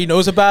everybody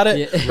knows about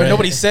it, but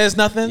nobody says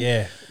nothing.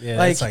 Yeah,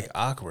 Like, it's like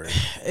awkward.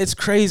 It's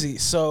crazy.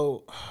 So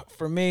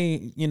for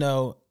me,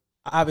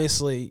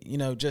 obviously,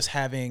 just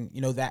having,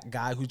 that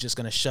guy who's just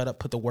going to shut up,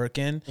 put the work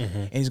in,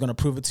 and he's going to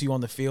prove it to you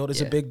on the field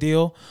is a big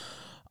deal.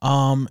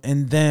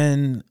 And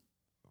then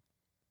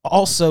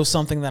also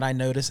something that I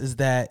noticed is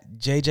that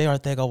J.J.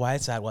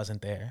 Arcega-Whiteside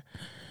wasn't there.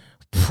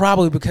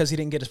 Probably because he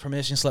didn't get his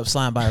permission slip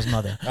signed by his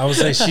mother. I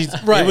was like,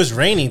 it was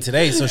raining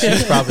today, so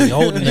she's probably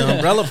holding the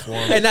umbrella for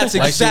him. And that's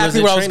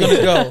exactly where I was going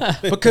to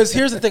go. Because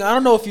here's the thing. I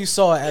don't know if you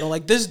saw it, Adam.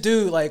 Like, this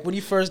dude, like, when he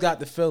first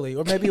got to Philly,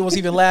 or maybe it was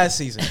even last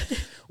season,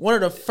 one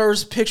of the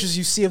first pictures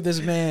you see of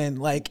this man,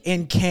 like,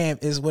 in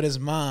camp is with his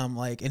mom,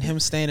 like, and him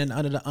standing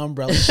under the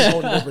umbrella,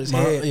 holding over his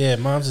head. Yeah,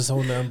 mom's just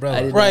holding the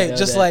umbrella. Right,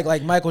 just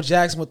like Michael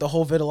Jackson with the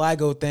whole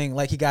vitiligo thing,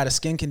 like he got a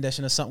skin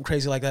condition or something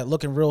crazy like that,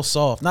 looking real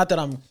soft. Not that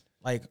I'm,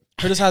 like,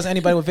 criticize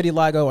anybody with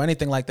vitiligo or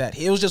anything like that.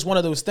 It was just one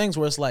of those things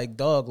where it's like,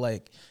 dog,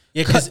 like,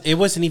 yeah, because it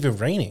wasn't even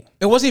raining.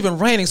 It wasn't even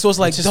raining, so it's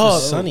like, just dog,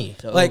 was sunny.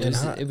 Like,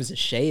 it was a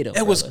shade.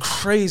 It was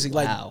crazy.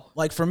 Wow.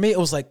 Like for me, it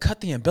was like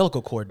cut the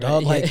umbilical cord,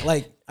 dog.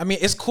 Like I mean,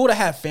 it's cool to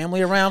have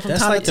family around from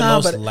time to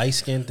time, but but light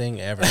skinned thing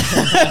ever.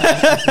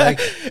 like,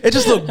 it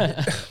just looked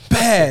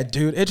bad,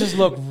 dude. It just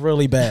looked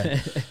really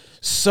bad.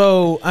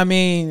 So I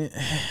mean,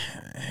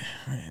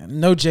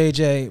 no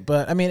JJ,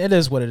 but I mean, it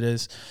is what it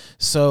is.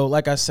 So,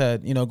 like I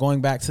said,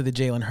 going back to the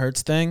Jalen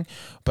Hurts thing,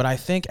 but I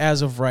think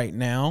as of right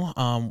now,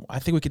 I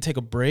think we could take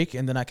a break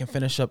and then I can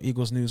finish up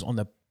Eagles news on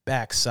the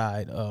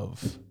backside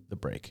of the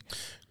break.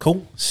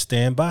 Cool.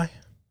 Stand by.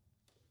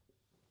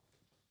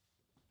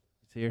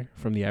 It's here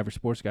from the Average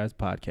Sports Guys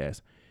podcast.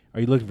 Are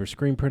you looking for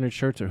screen printed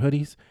shirts or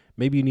hoodies?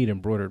 Maybe you need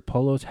embroidered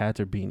polos, hats,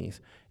 or beanies.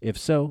 If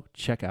so,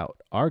 check out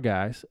our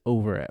guys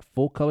over at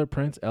Full Color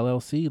Prints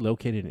LLC,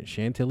 located in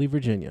Chantilly,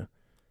 Virginia.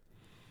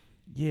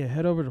 Yeah,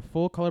 head over to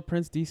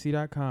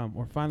fullcolorprintsdc.com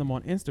or find them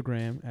on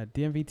Instagram at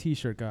DMV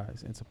T-Shirt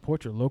Guys and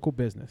support your local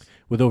business.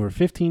 With over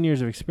 15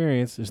 years of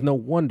experience, there's no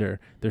wonder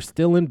they're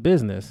still in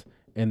business,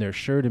 and they're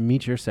sure to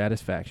meet your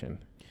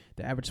satisfaction.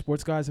 The Average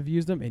Sports Guys have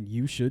used them, and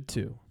you should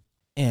too.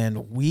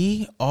 And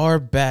we are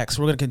back.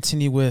 So we're going to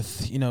continue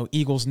with,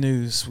 Eagles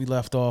news. We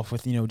left off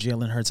with,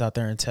 Jalen Hurts out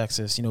there in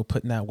Texas,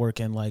 putting that work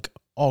in like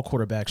all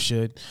quarterbacks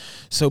should.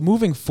 So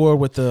moving forward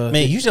with the...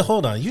 Man, you just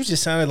hold on. You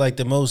just sounded like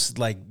the most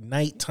like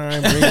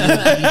nighttime radio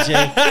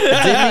DJ.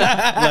 Didn't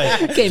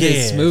you? Like, came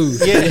in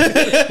smooth.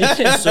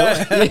 Yeah. So,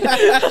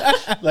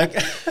 like...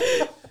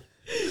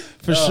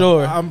 For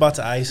sure. I'm about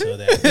to ISO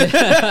that.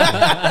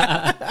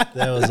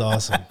 That was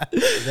awesome.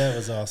 That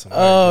was awesome.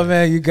 Oh,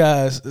 man, you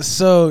guys.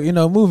 So,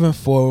 moving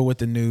forward with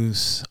the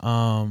news,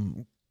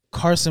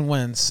 Carson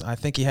Wentz, I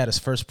think he had his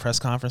first press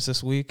conference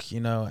this week,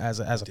 as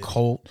a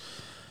Colt.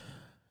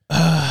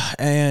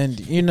 And,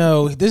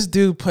 this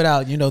dude put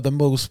out, the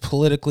most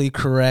politically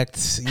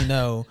correct,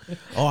 oh,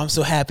 I'm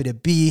so happy to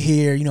be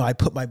here. I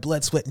put my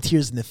blood, sweat, and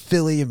tears into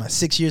Philly in my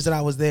 6 years that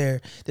I was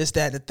there, this,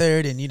 that, and the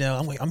third. And,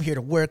 I'm here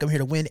to work. I'm here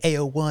to win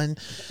AO1.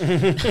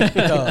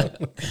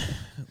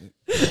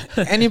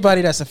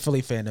 Anybody that's a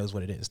Philly fan knows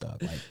what it is,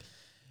 dog. Like,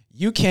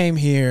 you came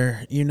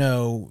here,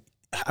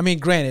 I mean,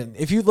 granted,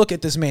 if you look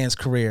at this man's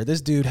career,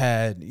 this dude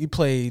he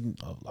played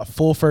a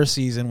full first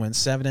season, went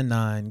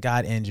 7-9,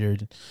 got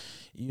injured.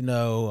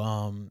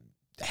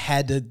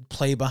 had to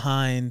play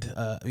behind,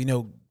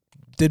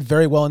 did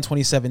very well in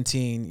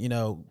 2017,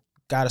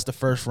 got us the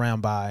first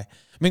round bye.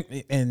 I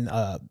mean, and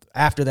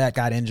after that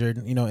got injured,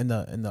 in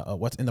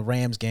the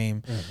Rams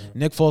game. Mm-hmm.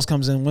 Nick Foles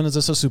comes in, wins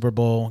us a Super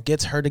Bowl,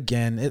 gets hurt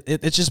again.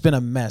 It's just been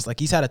a mess. Like,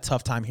 he's had a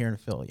tough time here in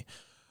Philly.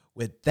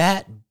 With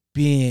that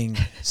being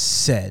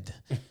said,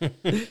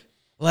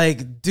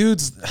 like,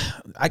 dudes,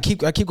 I keep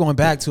going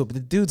back to it, but the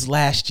dude's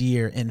last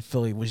year in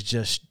Philly was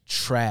just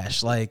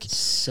trash. Like,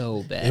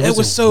 So bad. It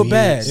was so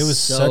bad. It was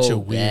So such a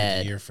weird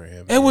bad. year for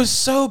him. it was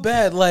so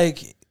bad.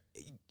 Like,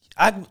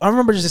 I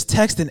remember just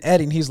texting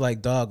Eddie, and he's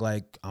like, "Dog,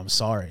 like, I'm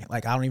sorry.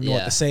 Like, I don't even know what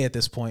Yeah. to say at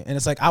this point." And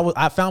it's like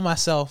I found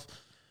myself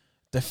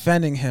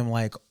defending him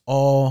like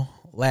all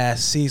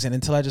last season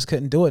until I just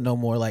couldn't do it no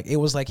more. Like, it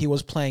was like he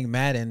was playing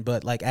Madden,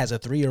 but like as a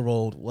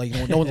 3-year-old, like,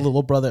 when the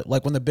little brother,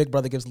 like when the big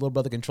brother gives the little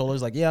brother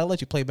controllers, like, yeah, I'll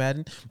let you play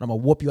Madden, but I'm gonna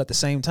whoop you at the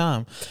same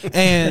time.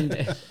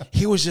 And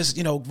he was just,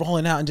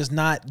 rolling out and just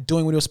not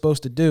doing what he was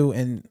supposed to do,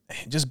 and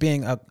just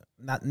being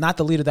not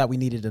the leader that we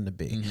needed him to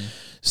be. Mm-hmm.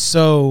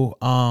 So,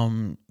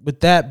 with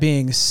that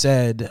being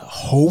said,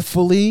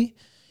 hopefully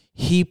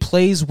he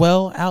plays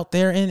well out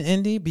there in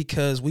Indy,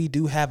 because we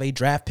do have a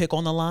draft pick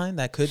on the line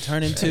that could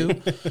turn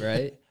into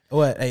Right?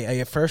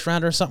 a first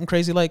rounder or something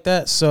crazy like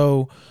that.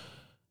 So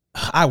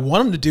I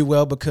want him to do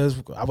well, because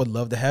I would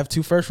love to have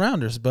 2 first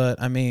rounders,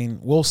 but I mean,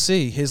 we'll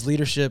see. His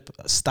leadership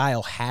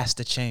style has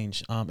to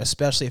change,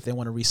 especially if they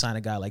want to re-sign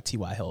a guy like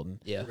T.Y. Hilton.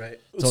 Yeah. right.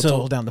 So, to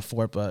hold down the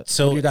fort. But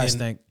so what do you guys in-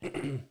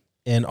 think?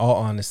 In all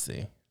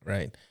honesty,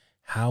 right?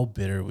 How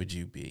bitter would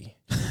you be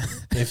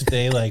if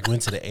they like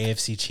went to the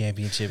AFC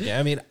Championship game?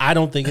 I mean, I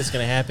don't think it's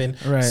going to happen.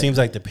 Right. Seems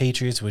like the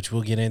Patriots, which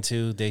we'll get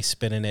into, they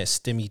spending that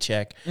stimmy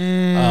check.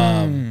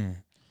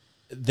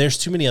 There's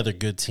too many other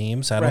good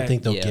teams. I don't Right.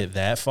 think they'll Yeah. get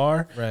that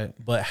far. Right.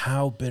 But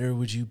how bitter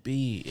would you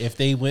be if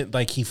they went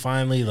like he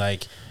finally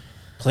like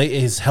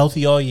is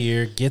healthy all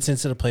year, gets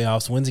into the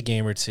playoffs, wins a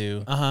game or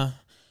two?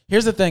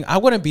 Here's the thing. I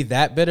wouldn't be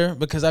that bitter,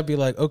 because I'd be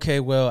like, okay,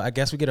 well, I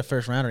guess we get a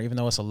first rounder, even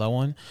though it's a low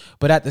one.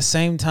 But at the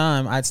same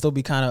time, I'd still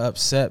be kind of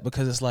upset,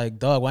 because it's like,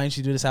 dog, why didn't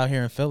you do this out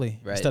here in Philly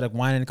Right. instead of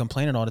whining and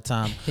complaining all the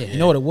time? You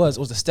know what it was? It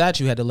was the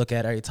statue you had to look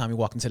at every time you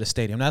walked into the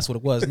stadium. That's what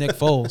it was. Nick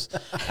Foles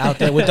out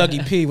there with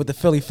Dougie P with the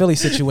Philly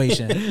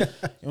situation. You know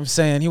what I'm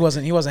saying? He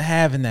wasn't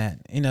having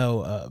that,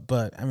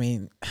 but I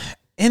mean,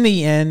 in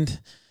the end,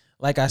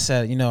 like I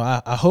said,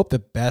 I hope the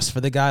best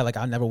for the guy. Like,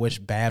 I never wish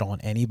bad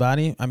on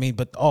anybody. I mean,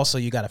 but also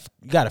you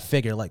gotta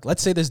figure, like,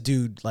 let's say this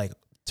dude like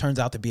turns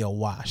out to be a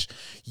wash.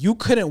 You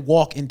couldn't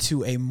walk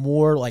into a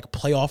more like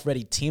playoff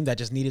ready team that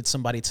just needed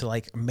somebody to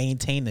like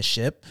maintain the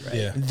ship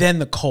Yeah. than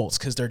the Colts,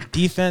 because their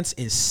defense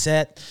is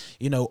set.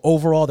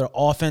 Overall their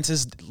offense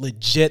is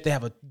legit. They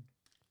have a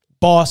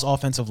boss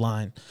offensive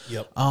line.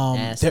 Yep.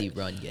 Nasty they're-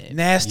 run game.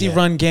 Nasty Yeah.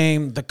 run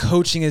game. The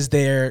coaching is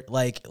there.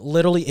 Like,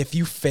 literally, if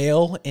you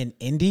fail in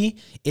Indy,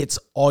 it's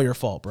all your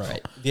fault, bro.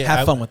 Right.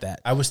 Have fun with that.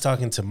 I was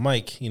talking to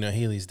Mike,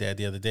 Haley's dad,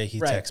 the other day. He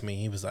Right. texted me.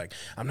 He was like,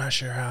 I'm not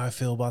sure how I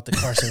feel about the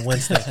Carson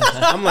Wentz thing.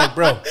 I'm like,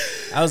 bro,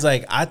 I was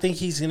like, I think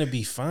he's going to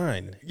be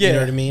fine. You Yeah. know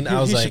what I mean? I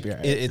was He should like, be all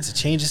right. it's a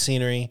change of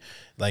scenery.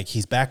 Like,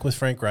 he's back with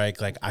Frank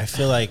Reich. Like, I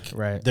feel like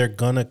Right. they're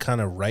going to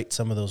kind of right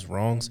some of those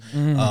wrongs.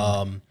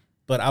 Mm-hmm.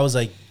 But I was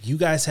like, you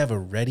guys have a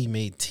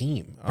ready-made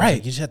team. I was Right.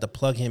 like, you just have to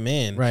plug him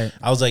in. Right.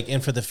 I was like,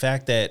 and for the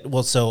fact that,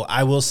 so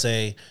I will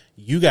say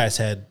you guys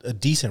had a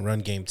decent run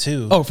game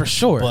too. Oh, for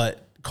sure.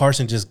 But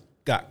Carson just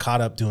got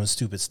caught up doing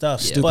stupid stuff.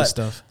 Stupid But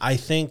stuff. I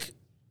think,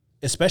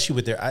 especially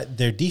with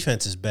their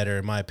defense is better,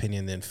 in my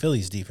opinion, than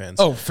Philly's defense.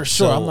 Oh, for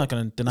sure. I'm not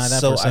gonna deny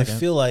that So for a second. I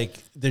feel like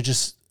they're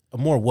just a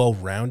more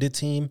well-rounded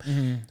team.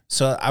 Mm-hmm.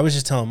 So I was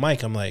just telling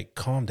Mike, I'm like,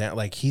 calm down.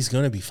 Like, he's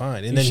going to be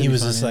fine. And then should he be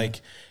was fine, just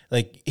yeah.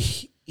 like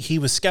he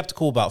was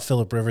skeptical about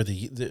Phillip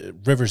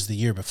Rivers the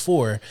year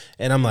before.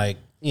 And I'm like,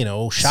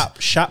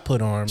 shot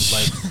put arm.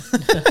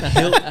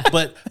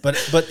 Like,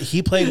 but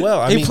he played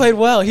well. he played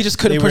well. He just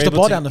they couldn't were push the able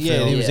ball to- down the yeah,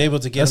 field. he was able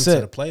to get That's them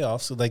to it. the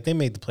playoffs. So, like, they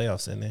made the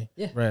playoffs, didn't they?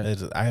 Yeah. Right.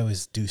 I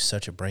always do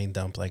such a brain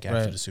dump like after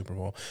Right. the Super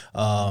Bowl.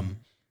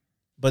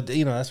 But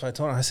that's why I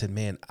told him. I said,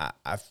 man,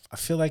 I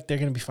feel like they're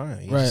gonna be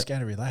fine. You Right. just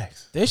gotta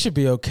relax. They should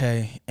be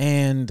okay.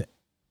 And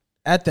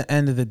at the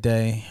end of the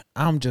day,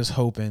 I'm just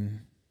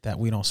hoping that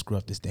we don't screw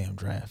up this damn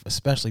draft,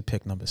 especially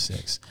pick number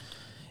 6.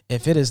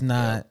 If it is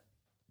not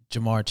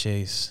Jamar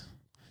Chase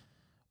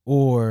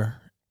or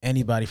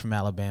anybody from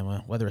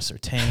Alabama, whether it's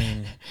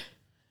Surtain,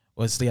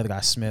 what's the other guy,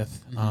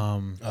 Smith,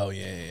 Oh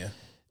yeah.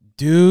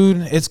 dude,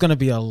 it's gonna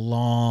be a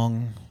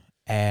long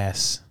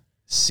ass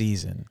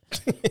season.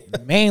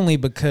 Mainly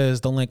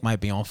because the link might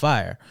be on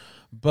fire.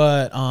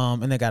 But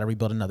and they gotta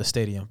rebuild another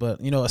stadium. But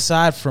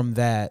aside from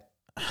that,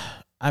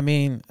 I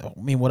mean,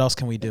 what else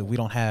can we do? We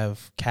don't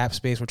have cap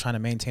space. We're trying to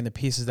maintain the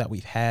pieces that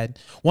we've had.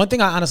 One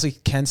thing I honestly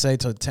can say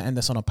to end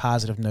this on a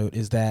positive note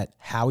is that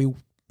Howie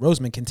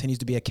Roseman continues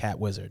to be a cat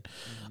wizard.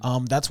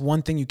 That's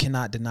one thing you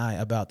cannot deny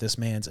about this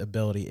man's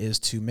ability, is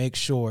to make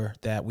sure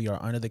that we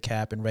are under the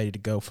cap and ready to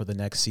go for the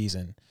next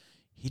season.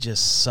 He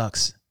just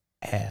sucks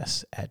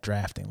ass at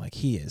drafting. Like,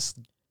 he is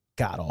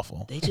god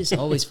awful. They just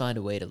always find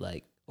a way to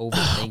like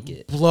overthink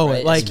it. Blow it,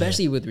 right? like-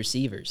 especially with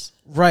receivers.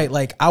 Right,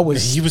 like I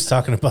was He was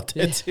talking about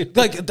that too.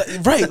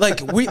 right,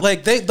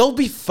 like they'll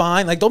be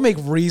fine, like they'll make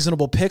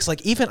reasonable picks.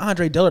 Like even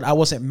Andre Dillard, I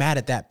wasn't mad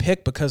at that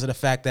pick because of the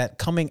fact that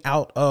coming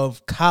out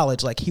of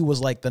college, like he was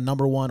like the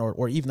number one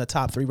or even the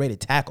top 3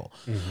 rated tackle.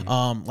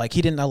 Like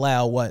he didn't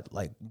allow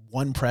like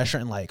one pressure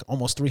and like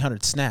almost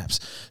 300 snaps.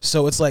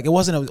 So it's like it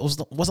wasn't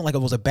like it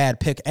was a bad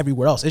pick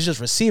everywhere else. It's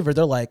just receiver.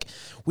 They're like,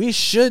 we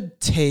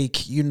should take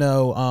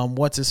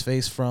what's his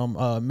face from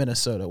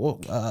Minnesota.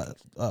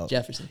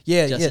 Jefferson.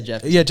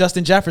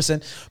 Justin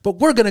Jefferson. But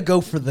we're gonna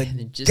go for the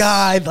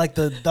guy, like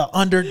the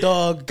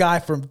underdog guy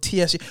from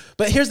TSU.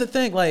 But here's the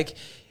thing, like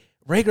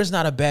Rager's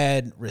not a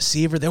bad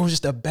receiver. There was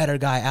just a better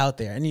guy out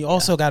there. And you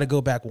also got to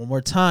go back one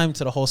more time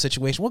to the whole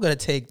situation. We're gonna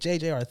take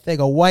JJ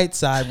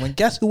Arcega-Whiteside when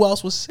guess who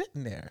else was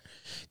sitting there?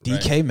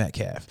 DK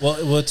Metcalf.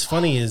 Well, what's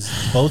funny is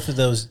both of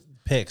those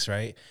picks,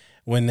 right?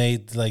 When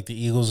they like the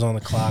Eagles on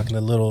the clock and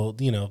the little,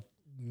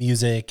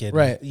 music and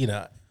Right.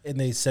 and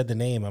they said the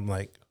name, I'm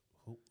like,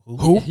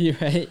 Who? You're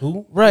right.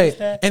 Who? Right. Who's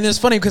that? And it's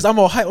funny because I'm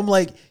all hype. I'm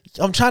like,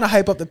 I'm trying to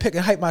hype up the pick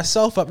and hype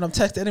myself up. And I'm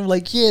texting him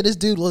like, yeah, this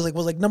dude was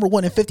like number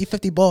one in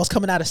 50-50 balls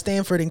coming out of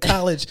Stanford in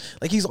college.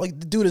 Like he's like,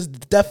 the dude is the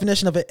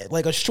definition of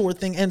like a sure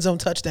thing end zone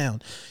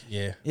touchdown.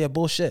 Yeah. Yeah,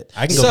 bullshit.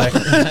 I can go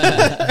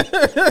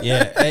back.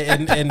 Yeah.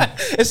 And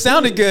It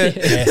sounded good.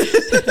 yeah.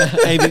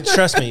 Hey, but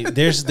trust me,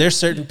 there's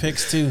certain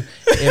picks too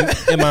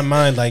in my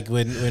mind, like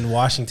when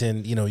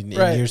Washington, in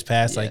Right. years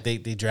past, like they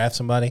draft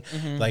somebody.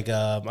 Like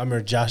I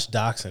remember Josh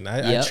Doxson.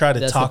 I Yep, try to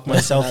that's talk the person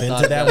myself I into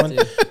thought that about one.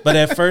 too. But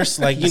at first,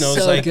 like, He's it's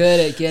so like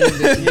good at getting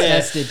the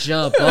contested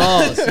jump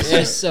balls. He's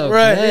just so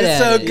Right. good He's at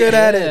so it. good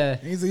at Yeah. it.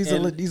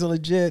 He's a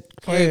legit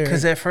player.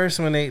 because at first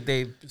when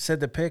they said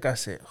the pick, I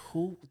said,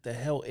 who the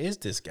hell is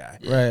this guy?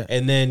 Right.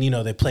 And then,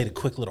 they played a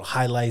quick little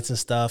highlights and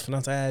stuff. And I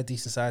was like,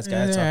 decent sized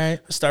guy. Yeah, So alright.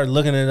 I started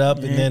looking it up.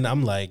 And then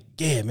I'm like,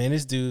 yeah, man,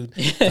 this dude,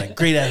 like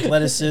great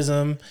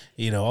athleticism,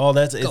 all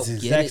that. It's the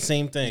get exact it.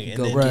 same thing. And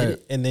Go then, get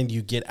it. and then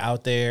you get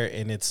out there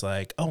and it's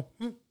like, oh,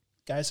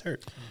 guy's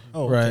hurt.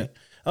 Oh, okay. Right.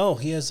 Oh,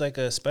 he has like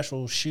a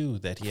special shoe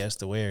that he has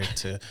to wear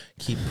to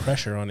keep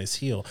pressure on his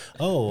heel.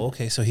 Oh,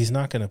 okay, so he's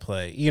not going to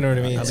play. You know what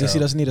I mean? At least he So-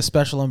 doesn't need a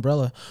special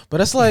umbrella.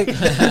 But it's like,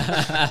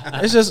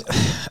 it's just,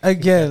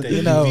 again, The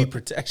UV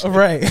protection.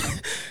 Right.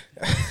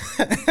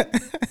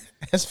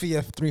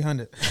 SPF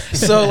 300.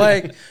 So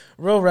like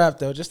real rap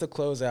though, just to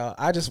close out,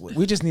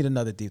 we just need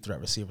another deep threat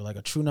receiver, like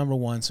a true number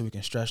one, so we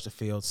can stretch the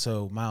field,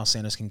 so Miles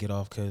Sanders can get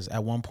off. Because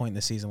at one point in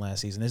the season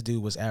last season, this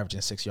dude was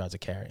averaging 6 yards a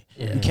carry.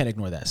 You can't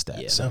ignore that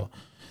stat. Yeah. So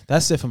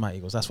that's it for my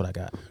Eagles. That's what I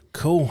got.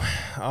 Cool.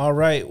 All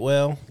right.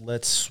 Well,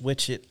 let's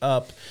switch it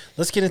up.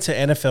 Let's get into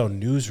NFL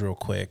news real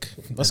quick.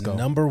 Let's go.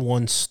 Number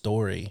one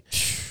story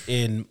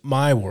in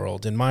my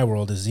world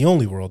is the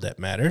only world that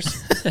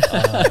matters.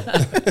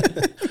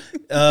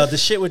 The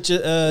shit with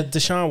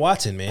Deshaun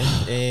Watson, man.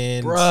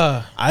 And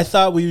Bruh. I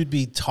thought we would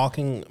be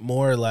talking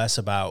more or less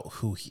about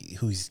who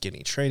he's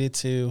getting traded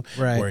to,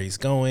 Right. where he's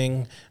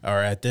going, or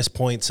at this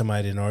point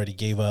somebody had already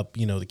gave up,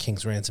 the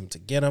king's ransom to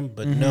get him.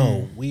 But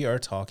no, we are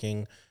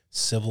talking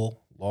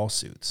civil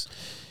lawsuits.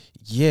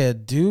 Yeah,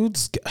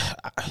 dudes.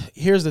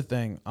 Here's the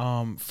thing.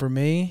 For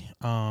me,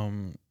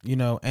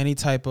 any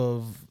type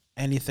of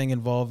anything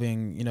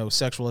involving,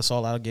 sexual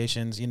assault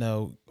allegations,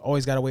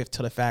 always got to wait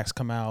till the facts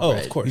come out. Oh,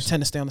 of course. You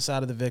tend to stay on the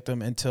side of the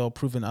victim until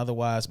proven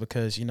otherwise,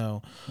 because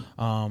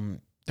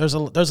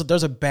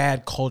there's a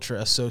bad culture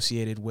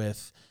associated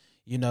with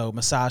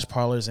massage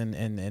parlors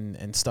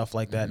and stuff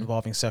like that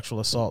involving sexual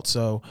assault.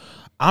 So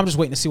I'm just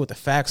waiting to see what the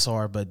facts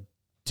are. But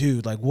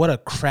dude, like, what a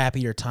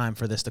crappier time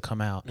for this to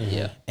come out.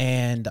 Yeah.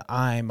 And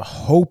I'm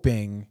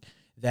hoping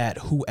that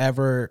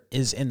whoever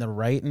is in the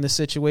right in the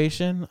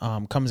situation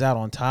comes out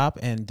on top.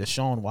 And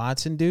Deshaun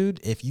Watson, dude,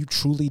 if you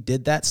truly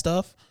did that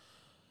stuff,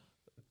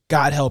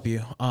 God help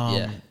you.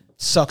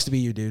 Sucks to be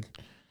you, dude.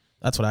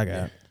 That's what I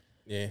got.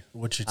 Yeah.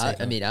 What's your take?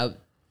 I mean,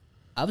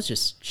 I was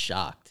just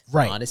shocked,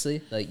 Right.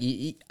 honestly. Like,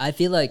 I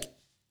feel like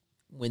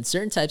when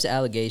certain types of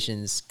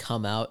allegations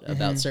come out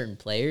about certain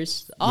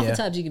players,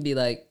 oftentimes you can be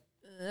like,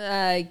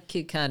 I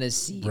could kind of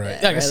see Right.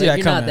 that. Yeah, I can right? see Like, that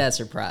you're coming. not that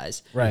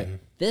surprised. Right.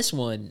 This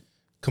one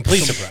Complete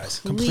surprise.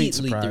 Complete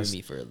completely surprise. threw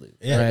me for a loop.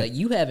 Yeah. Right.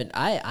 Like,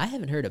 I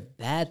haven't heard a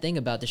bad thing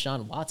about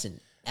Deshaun Watson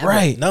ever.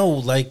 Right. No,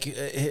 like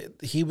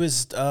he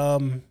was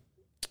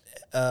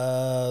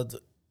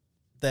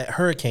that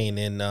hurricane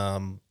in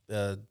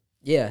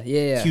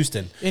Yeah.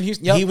 Houston. In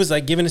Houston, yep. He was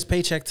like giving his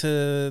paycheck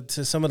to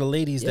some of the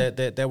ladies Yeah.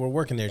 that were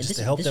working there And just this-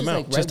 to help this them was, out.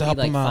 like, right Just to when help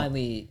he, them like, out.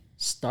 finally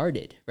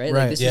started, right?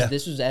 Right. Like, Yeah.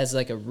 this was as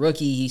like a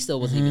rookie. He still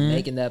wasn't even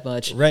making that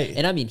much. Right.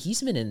 And I mean,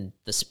 he's been in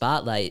the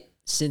spotlight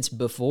since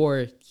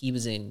before he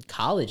was in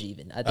college.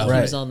 Even I think Right.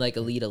 he was on like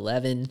Elite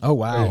 11. Oh,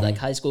 wow. or, like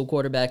high school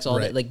quarterbacks. All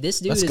Right. that. Like, this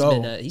dude Let's has go.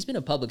 been he's been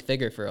a public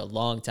figure for a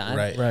long time.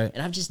 Right. Right.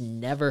 And I've just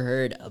never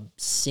heard a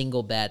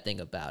single bad thing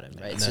about him.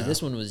 Right. So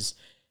this one was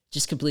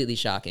just completely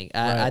shocking.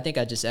 I think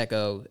I just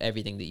echo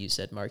everything that you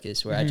said,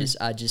 Marcus. Where I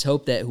just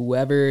hope that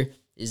whoever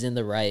is in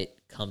the right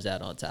comes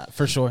out on top.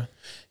 For sure.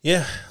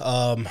 Yeah,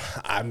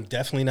 I'm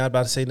definitely not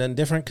about to say nothing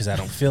different because I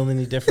don't feel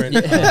any different.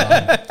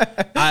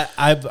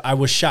 I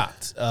was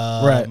shocked.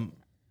 Right.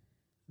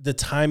 The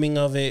timing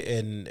of it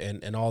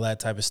and all that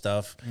type of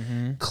stuff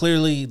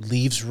clearly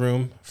leaves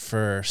room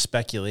for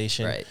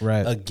speculation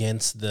Right.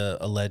 against the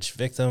alleged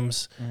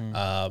victims.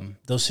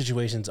 Those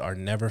situations are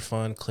never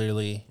fun,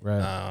 clearly.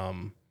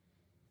 Right.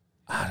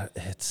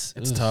 It's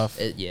Tough.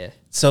 Yeah.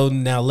 So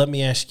now let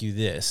me ask you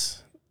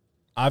this.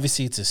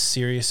 Obviously, it's a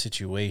serious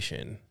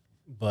situation,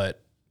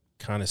 but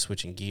kind of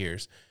switching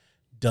gears,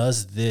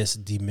 does this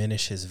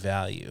diminish his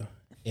value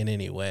in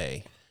any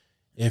way?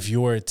 If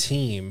you're a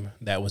team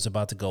that was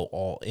about to go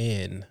all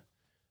in,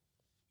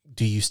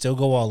 do you still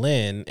go all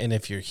in? And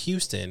if you're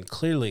Houston,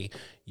 clearly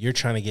you're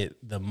trying to get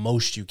the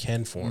most you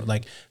can for him.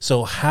 Like,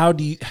 so how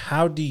do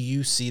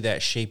you see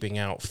that shaping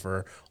out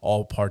for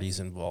all parties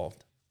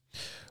involved?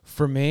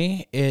 For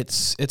me,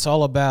 it's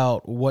all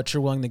about what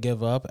you're willing to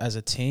give up as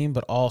a team,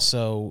 but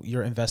also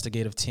your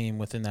investigative team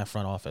within that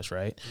front office,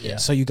 right? Yeah.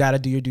 So you got to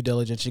do your due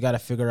diligence. You got to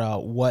figure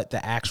out what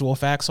the actual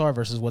facts are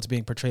versus what's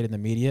being portrayed in the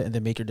media, and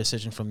then make your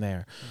decision from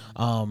there.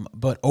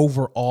 But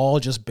overall,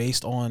 just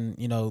based on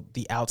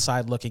the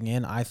outside looking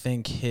in, I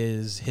think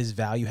his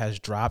value has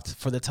dropped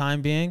for the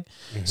time being.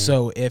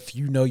 So if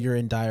you're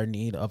in dire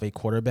need of a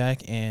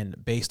quarterback,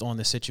 and based on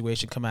the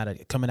situation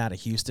coming out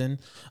of Houston,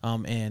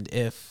 and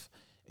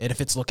if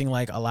it's looking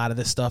like a lot of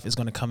this stuff is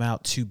going to come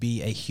out to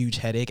be a huge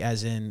headache,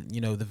 as in,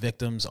 the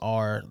victims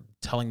are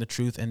telling the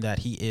truth and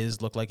that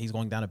look like he's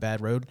going down a bad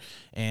road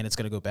and it's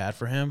going to go bad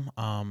for him,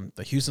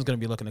 the Houston's going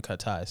to be looking to cut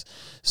ties.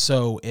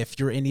 So if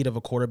you're in need of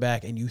a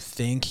quarterback and you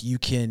think you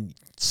can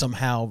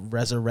somehow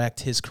resurrect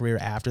his career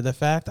after the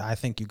fact, I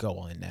think you go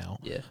on now.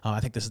 Yeah. I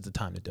think this is the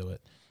time to do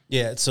it.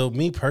 Yeah. So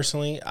me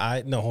personally,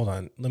 hold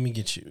on. Let me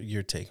get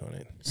your take on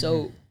it.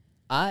 So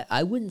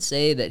I wouldn't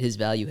say that his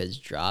value has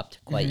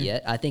dropped quite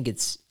yet. I think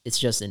it's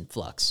just in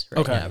flux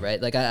right now, right?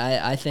 Like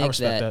I think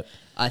that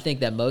I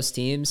think that most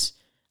teams,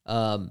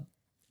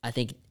 I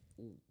think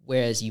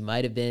whereas you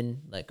might have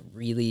been like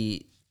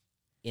really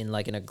in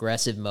like an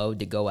aggressive mode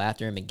to go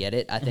after him and get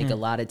it, I think a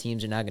lot of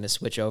teams are now going to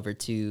switch over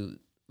to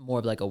more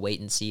of like a wait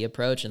and see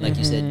approach, and like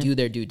you said, do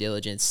their due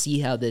diligence, see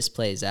how this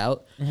plays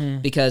out,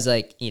 because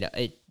like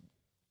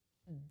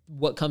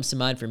what comes to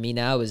mind for me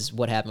now is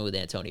what happened with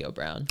Antonio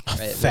Brown,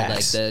 right? Where,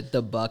 like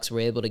the Bucks were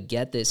able to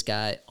get this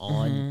guy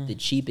on the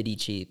cheapity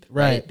cheap,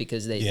 right?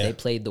 Because they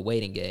played the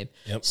waiting game.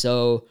 Yep.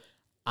 So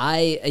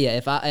I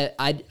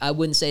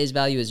wouldn't say his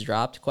value has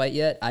dropped quite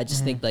yet. I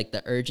just think like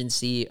the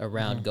urgency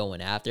around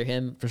going after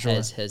him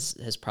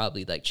has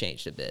probably like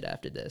changed a bit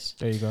after this.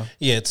 There you go.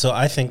 Yeah. So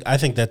I think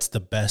that's the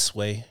best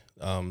way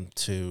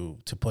to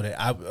put it.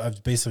 I was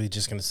basically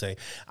just going to say,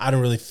 I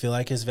don't really feel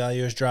like his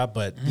value has dropped,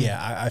 but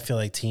I feel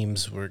like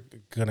teams were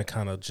going to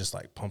kind of just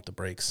like pump the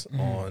brakes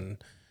on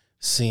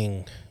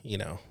seeing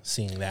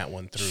that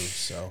one through.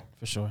 So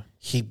For sure.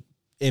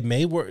 it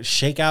may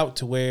shake out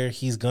to where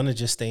he's going to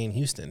just stay in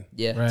Houston.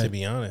 Yeah. Right. To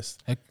be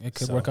honest. It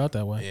could work out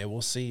that way. Yeah,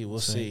 we'll see. We'll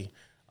see.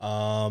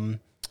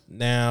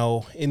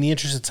 Now, in the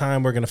interest of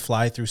time, we're going to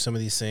fly through some of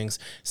these things.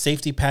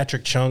 Safety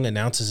Patrick Chung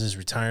announces his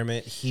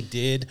retirement. He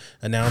did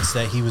announce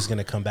that he was going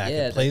to come back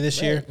and play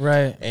this year.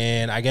 Right.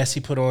 And I guess he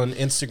put on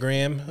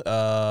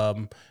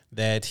Instagram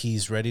that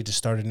he's ready to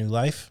start a new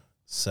life.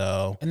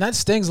 So, And that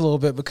stings a little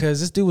bit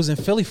because this dude was in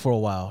Philly for a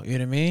while, you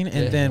know what I mean?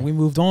 And then we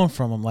moved on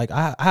from him. Like,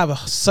 I have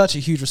such a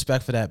huge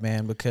respect for that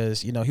man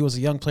because, he was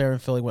a young player in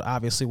Philly,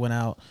 obviously went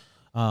out,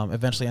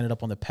 eventually ended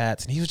up on the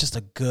Pats, and he was just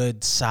a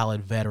good,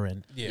 solid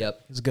veteran. yeah.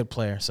 Yep. He's a good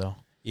player, so.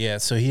 Yeah,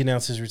 so he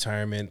announced his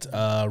retirement.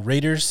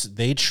 Raiders,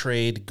 they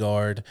trade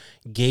guard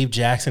Gabe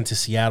Jackson to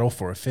Seattle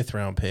for a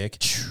 5th-round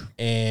pick,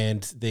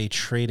 and they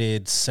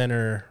traded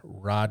center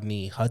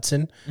Rodney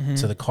Hudson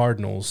to the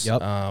Cardinals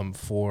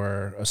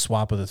for a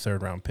swap of the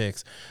 3rd-round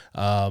picks.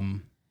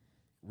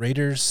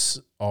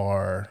 Raiders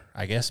are,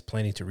 I guess,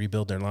 planning to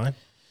rebuild their line.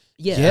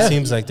 Yeah. It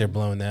seems like they're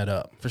blowing that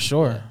up. For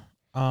sure.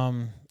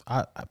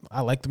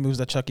 I like the moves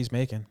that Chucky's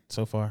making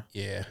so far.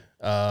 Yeah.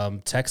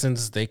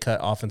 Texans, they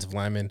cut offensive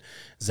lineman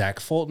Zach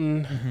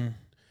Fulton.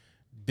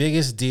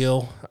 Biggest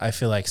deal, I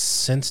feel like,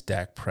 since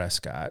Dak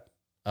Prescott.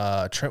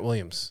 Trent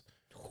Williams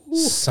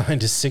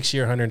signed a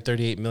 6-year,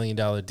 $138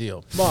 million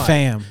deal.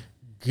 Fam.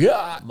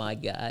 God. My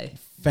guy.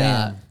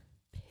 Fam. Got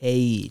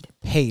paid.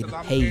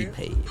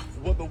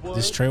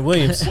 This Trent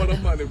Williams. What a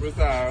money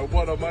reside,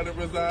 what a money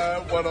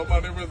reside, what a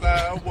money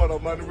reside, what a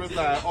money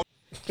reside.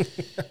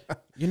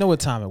 You know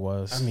what time it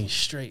was. I mean,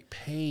 straight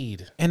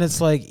paid. And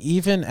it's like,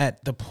 even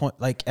at the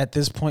point, like at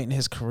this point in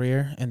his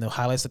career and the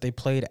highlights that they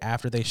played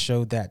after they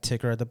showed that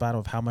ticker at the bottom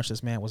of how much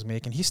this man was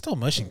making, he's still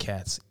mushing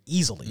cats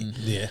easily.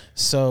 Yeah.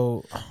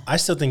 So I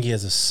still think he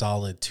has a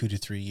solid 2 to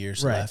 3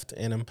 years Right. left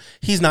in him.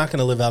 He's not going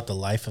to live out the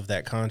life of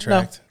that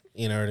contract.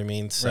 You know what I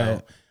mean?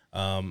 So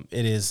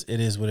It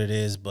is what it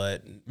is,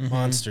 but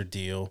monster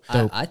deal.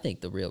 I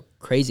think the real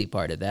crazy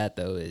part of that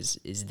though is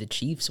the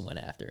Chiefs went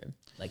after him.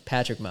 Like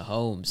Patrick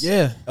Mahomes,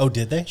 Yeah. Oh,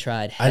 did they?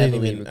 tried I didn't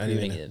heavily even- I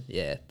didn't recruiting even- him.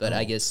 Yeah, but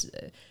I guess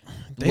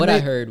They what I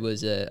made- heard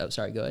was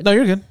sorry, go ahead. No,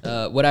 you're good.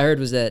 What I heard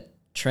was that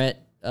Trent,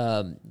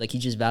 like he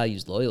just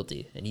values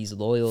loyalty, and he's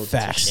loyal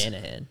Facts. to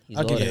Shanahan. He's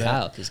I'll loyal give to you that.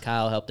 Kyle because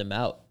Kyle helped him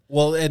out.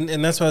 Well, and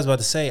that's what I was about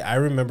to say. I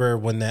remember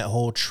when that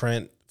whole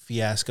Trent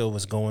fiasco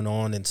was going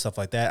on and stuff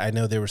like that. I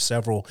know there were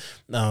several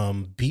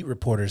beat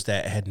reporters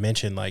that had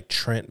mentioned like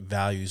Trent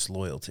values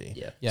loyalty.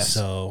 Yeah. Yes.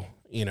 So,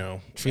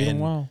 Treat him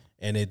well.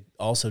 And it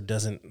also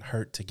doesn't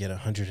hurt to get a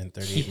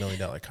 $138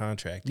 million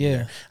contract. Yeah.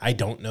 either. I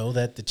don't know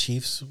that the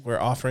Chiefs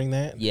were offering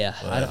that. Yeah,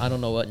 but, I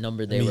don't know what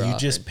number they I mean, were. you offering.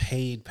 just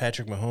paid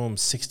Patrick Mahomes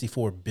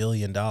 $64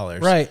 billion.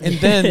 Right.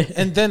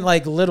 And then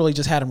like literally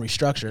just had him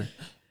restructure.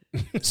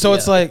 So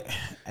it's like,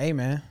 hey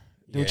man,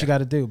 do what Yeah. you got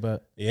to do.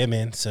 But Yeah,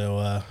 man.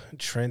 So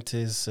Trent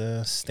is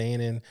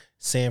staying in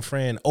San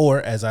Fran,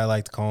 or as I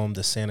like to call them,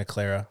 the Santa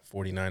Clara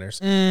 49ers,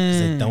 because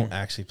they don't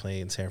actually play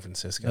in San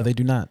Francisco. no, they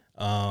do not.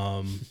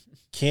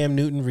 Cam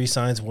Newton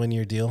re-signs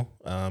 1-year deal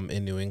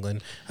in New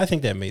England. I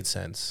think that made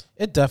sense.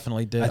 It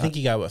definitely did. I think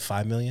he got, what,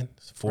 $5 million,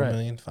 $4 Right.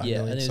 million, $5 yeah,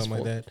 million, I think it was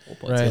something like that.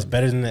 4.7. Right. It's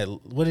better than that.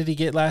 What did he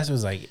get last? It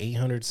was like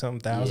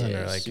 800-something thousand,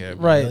 Yeah, or like a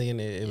Right. million.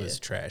 It was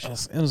trash.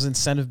 it was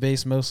incentive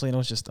based mostly, and it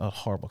was just a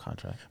horrible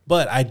contract.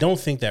 But I don't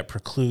think that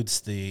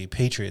precludes the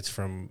Patriots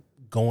from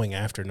going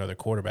after another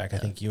quarterback. I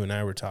think you and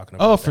I were talking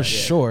about Oh, that. for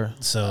sure.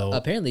 So,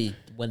 Apparently,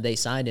 when they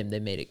signed him, they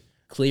made it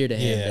clear to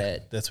him yeah,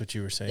 that's what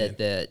you were saying.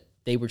 that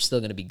they were still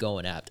going to be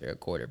going after a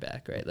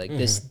quarterback, right? Like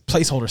this.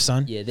 Placeholder,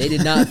 son. Yeah, they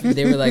did not.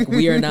 They were like,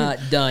 we are not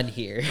done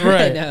here Right.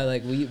 right now.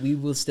 Like we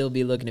will still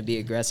be looking to be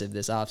aggressive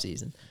this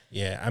offseason.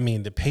 Yeah, I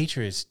mean, the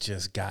Patriots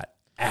just got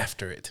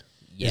after it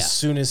Yeah. as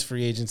soon as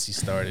free agency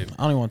started.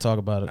 I don't even want to talk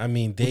about it. I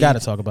mean, we got to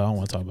talk about it. I don't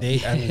want to talk about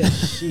it. I mean,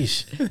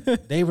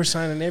 sheesh, they were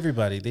signing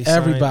everybody. They signed,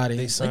 Everybody.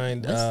 They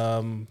signed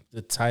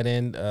the tight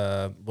end.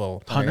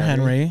 Hunter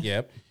Henry,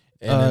 Yep,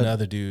 and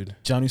another dude,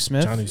 Jonnu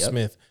Smith. Jonnu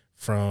Smith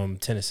from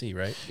Tennessee,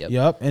 right?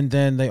 Yep. And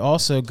then they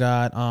also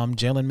got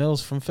Jalen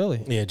Mills from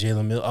Philly. Yeah,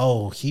 Jalen Mills.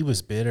 Oh, he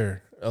was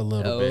bitter a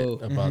little Oh.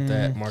 bit about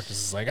that. Marcus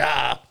is like,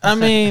 I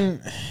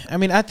mean,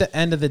 at the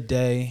end of the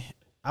day,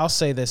 I'll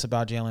say this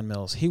about Jalen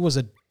Mills. He was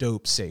a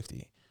dope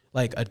safety.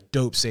 Like a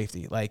dope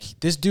safety. Like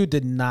this dude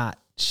did not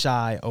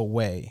shy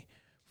away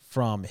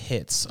from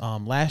hits.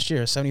 Last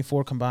year,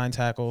 74 combined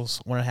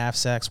tackles, 1.5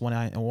 sacks,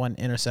 one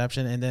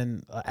interception, and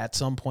then at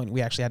some point we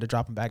actually had to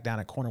drop him back down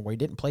at corner where he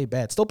didn't play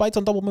bad. Still bites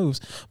on double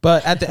moves,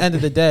 but at the end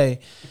of the day,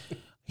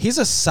 he's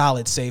a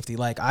solid safety.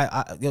 Like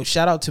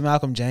shout out to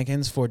Malcolm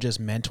Jenkins for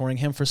just mentoring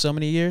him for so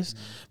many years,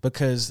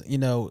 because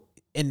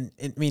I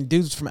mean,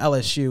 dude's from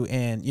LSU,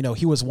 and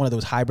he was one of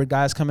those hybrid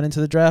guys coming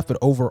into the draft. But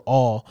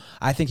overall,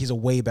 I think he's a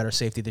way better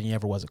safety than he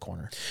ever was at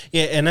corner.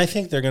 yeah, and I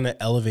think they're going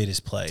to elevate his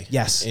play.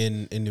 Yes.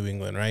 in New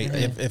England, right?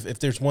 If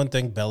there's one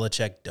thing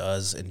Belichick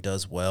does and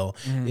does well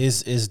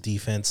is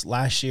defense.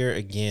 Last year,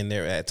 again,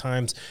 there at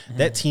times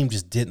that team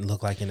just didn't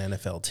look like an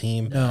NFL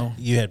team. No.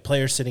 You had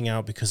players sitting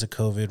out because of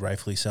COVID,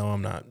 rightfully so.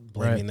 I'm not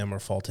blaming Right. them or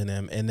faulting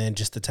them, and then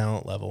just the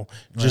talent level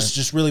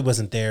just really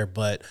wasn't there.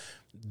 But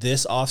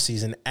this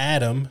offseason,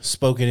 Adam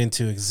spoke it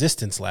into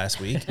existence last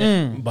week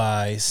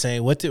by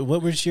saying, what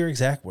was your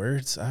exact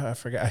words? I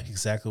forgot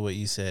exactly what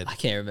you said. I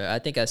can't remember. I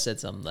think I said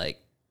something like,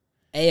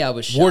 "Hey, I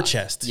was shocked." War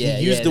chest. Yeah,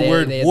 He used the they-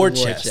 word they had the war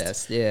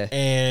chest. Yeah,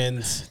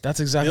 And That's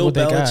exactly Bill what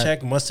they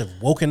Belichick got. must have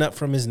woken up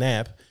from his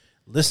nap,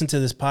 listened to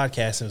this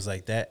podcast, and was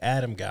like, that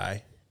Adam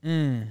guy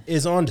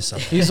is on to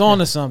something. He's on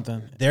to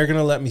something. They're going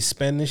to let me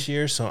spend this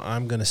year, so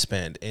I'm going to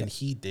spend. And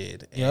he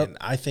did. Yep. And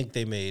I think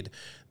the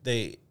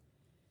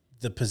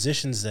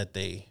positions that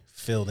they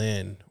filled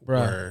in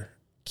Bruh. were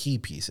key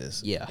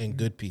pieces Yeah. and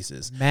good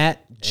pieces.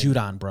 Matt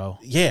Judon, bro.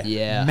 Yeah.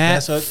 Yeah.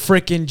 Matt That's what-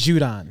 freaking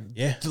Judon.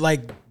 Yeah.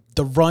 Like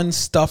the run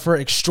stuffer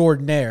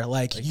extraordinaire.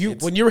 Like you,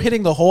 it's- when you're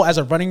hitting the hole as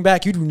a running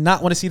back, you do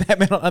not want to see that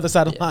man on the other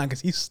side of the line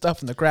because he's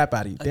stuffing the crap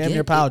out of you. Damn Again,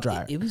 near power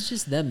dryer. It was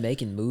just them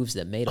making moves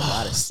that made a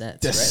lot of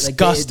sense, right? Like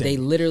disgusting. they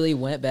literally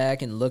went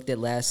back and looked at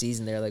last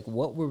season. They're like,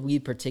 what were we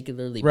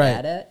particularly Right.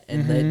 bad at?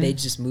 And they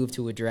just moved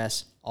to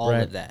address all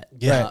Right. of that.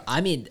 Yeah. I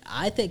mean,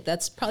 I think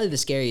that's probably the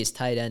scariest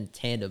tight end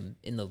tandem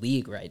in the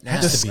league right now.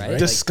 Has to be, right? Like,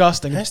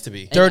 Disgusting. Has to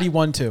be. Dirty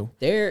 1-2.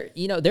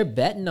 they're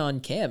betting on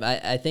Cam.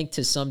 I think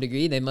to some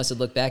degree they must have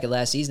looked back at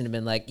last season and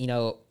been like,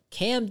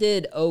 Cam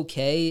did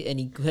okay, and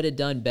he could have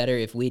done better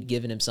if we'd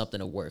given him something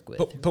to work with.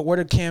 But where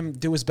did Cam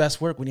do his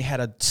best work when he had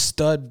a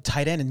stud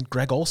tight end in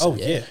Greg Olsen? Oh,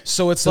 yeah.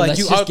 So it's so like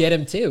let's you just get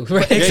him too.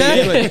 Right?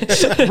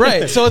 exactly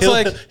right. So it's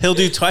like he'll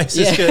do twice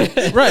as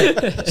good.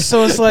 right.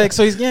 So it's like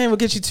we'll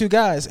get you two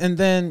guys, and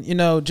then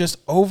just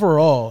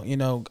overall,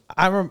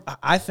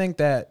 I think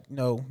that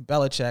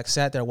Belichick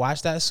sat there,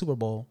 watched that Super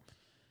Bowl,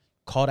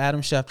 called Adam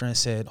Schefter and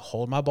said,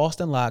 "Hold my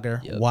Boston Lager,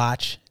 Yep.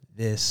 watch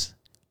this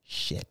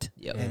shit."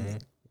 Yep.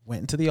 And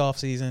went into the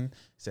offseason,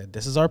 said,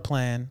 "This is our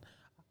plan.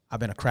 I've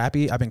been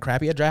crappy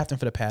at drafting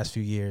for the past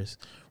few years.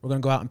 We're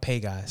gonna go out and pay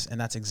guys, and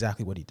that's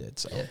exactly what he did.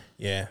 So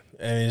Yeah,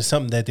 and it's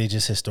something that they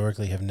just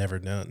historically have never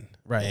done.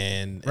 Right.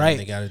 And Right.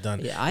 they got it done.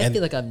 Yeah, I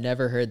feel like I've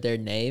never heard their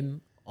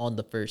name on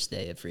the first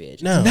day of free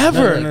agency. No,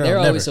 Never. Like, they're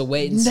always a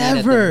wait and see. At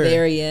Never. the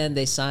very end,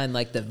 they signed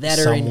like the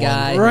veteran Someone,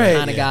 guy right. who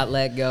kind of got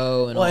let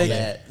go and all like,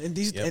 that. and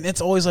these, Yep. and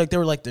it's always like they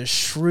were like the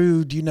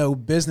shrewd,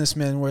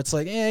 businessmen where it's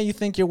like, you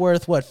think you're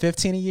worth what,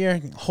 15 a year?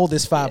 Hold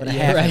this 5.5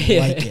 Yeah, right. and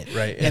like it,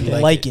 Right, and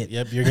like it.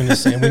 Yep, you're gonna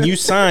say when you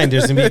sign,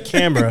 there's gonna be a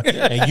camera,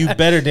 and you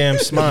better damn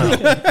smile.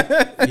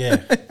 Yeah,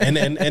 and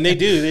they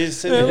do. They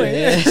just sit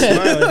there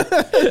smiling,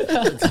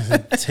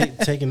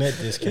 taking that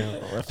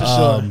discount For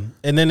sure.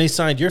 And then they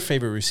signed your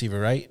favorite receiver,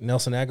 right,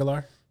 Nelson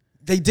Aguilar.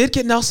 They did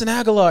get Nelson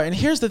Aguilar, and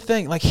here's the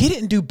thing: like he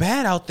didn't do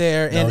bad out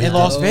there No, he in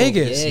Las didn't.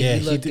 Vegas. Yeah, Yeah, he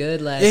he looked did-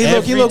 good last He year.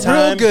 looked- real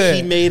time good.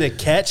 He made a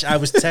catch. I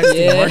was texting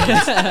Yeah.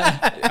 Marcus.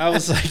 I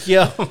was like,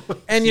 "Yo,"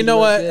 And He you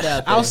know looked what? good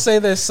out I'll there. say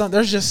this: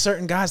 there's just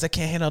certain guys that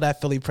can't handle that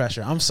Philly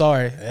pressure. I'm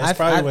sorry. That's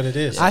probably what it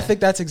is. I think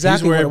that's He's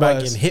exactly worried what it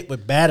about was. getting hit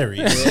with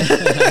batteries.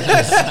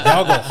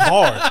 Y'all go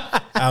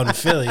hard out in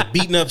Philly,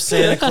 beating up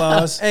Santa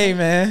Claus. Hey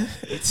man,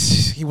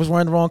 he was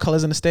wearing the wrong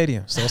colors in the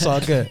stadium, so it's all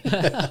good.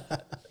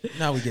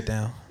 Now we get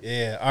down.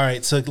 Yeah. All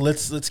right. So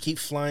let's keep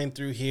flying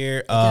through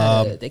here.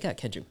 They got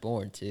Kendrick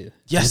Bourne too.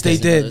 Yes, they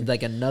did.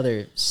 Like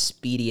another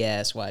speedy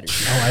ass wide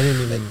receiver. Oh, I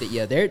didn't even. Like,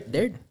 yeah,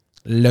 they're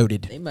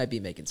Loaded. they might be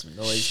making some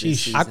noise Sheesh.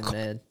 this season,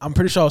 man. I'm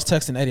pretty sure I was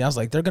texting Eddie. I was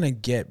like, they're gonna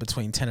get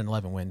between 10 and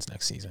 11 wins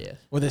next season. Yeah.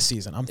 Or this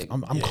season. I'm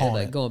Yeah, calling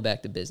like it. going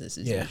back to business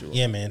as Yeah. usual.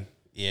 Yeah, man.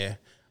 Yeah.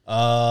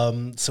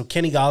 So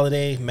Kenny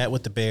Galladay met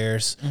with the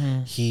Bears.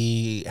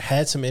 He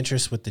had some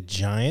interest with the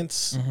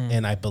Giants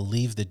and I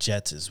believe the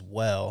Jets as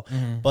well.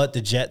 But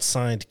the Jets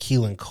signed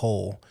Keelan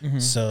Cole.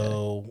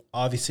 So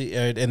obviously,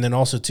 and then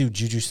also too,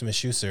 Juju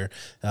Smith-Schuster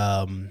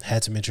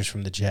had some interest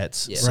from the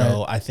Jets. Yeah.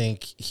 So I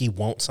think he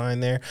won't sign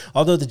there.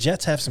 Although the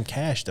Jets have some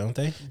cash, don't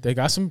they? They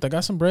got some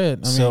bread.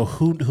 I mean, So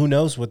who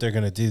knows what they're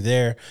gonna do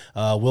there?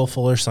 Will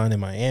Fuller signed in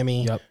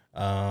Miami. Yep.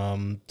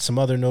 Some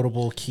other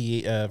notable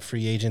key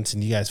free agents,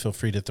 and you guys feel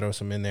free to throw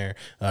some in there.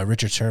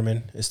 Richard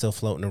Sherman is still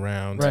floating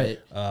around. Right.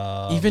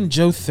 Um, even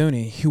Joe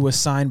Thuney, who was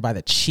signed by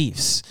the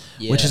Chiefs,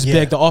 which is Yeah.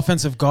 big, the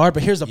offensive guard.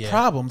 But here's the Yeah.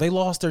 problem: they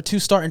lost their 2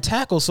 starting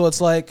tackles. So it's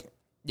like,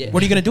 Yeah.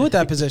 what are you going to do with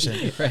that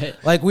position? Right.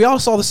 Like we all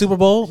saw the Super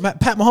Bowl.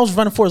 Pat Mahomes was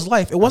running for his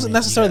life. It wasn't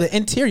necessarily the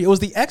interior; it was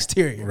the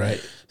exterior.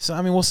 Right. So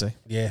I mean, we'll see.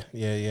 Yeah.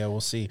 We'll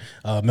see.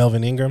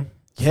 Melvin Ingram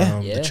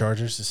from Yeah. the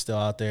Chargers is still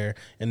out there,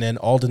 and then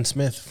Alden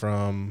Smith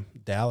from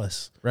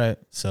Dallas. Right.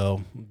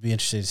 So be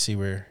interested to see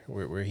where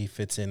he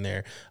fits in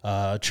there.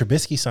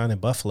 Trubisky signed in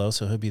Buffalo,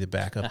 so he'll be the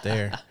backup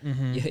there.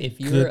 Yeah, if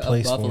you Good were a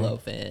place for Buffalo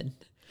fan,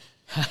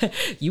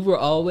 you were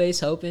always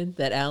hoping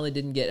that Allen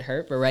didn't get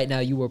hurt, but right now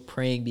you were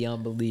praying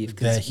beyond belief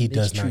because That he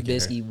does not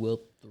get Trubisky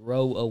will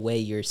throw away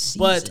your season.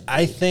 But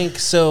I think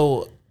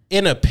so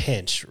in a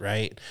pinch,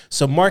 right?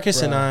 So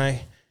Marcus and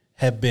I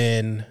have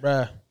been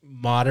Bruh.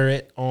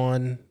 moderate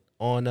on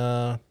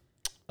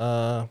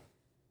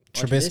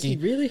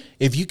Trubisky. Really?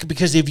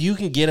 Because if you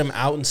can get him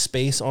out in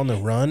space on the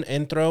run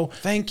and throw,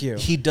 Thank you.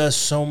 he does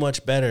so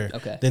much better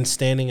Okay. than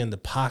standing in the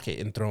pocket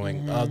and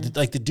throwing.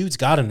 Like the dude's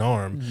got an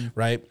arm,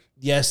 right?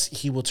 Yes,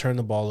 he will turn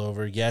the ball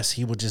over. Yes,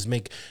 he will just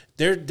make.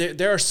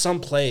 There are some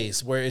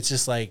plays where it's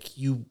just like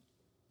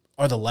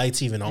are the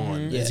lights even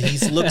on?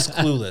 He looks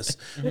clueless,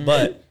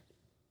 but.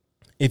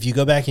 If you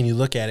go back and you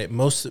look at it,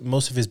 most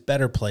of his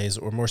better plays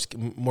or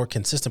more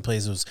consistent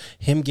plays was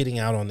him getting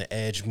out on the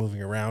edge,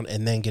 moving around,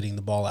 and then getting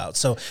the ball out.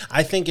 So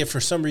I think if for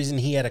some reason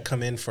he had to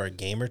come in for a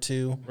game or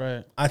two,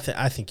 Right. I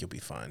think you'll be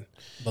fine.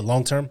 But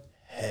long term,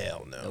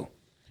 hell no.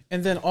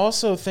 And then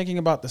also thinking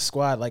about the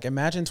squad, like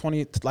imagine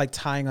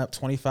tying up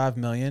 $25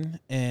 million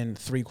in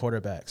 3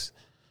 quarterbacks.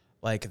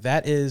 Like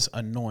that is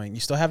annoying. You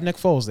still have Nick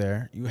Foles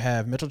there. You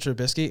have Mitchell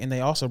Trubisky, and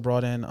they also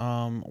brought in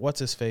what's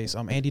his face,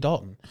 Andy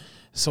Dalton.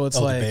 So it's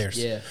The like,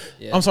 Bears. Yeah.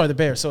 I'm sorry, the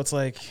Bears. So it's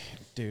like,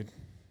 dude,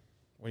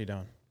 what are you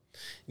doing?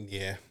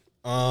 Yeah.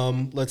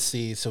 Let's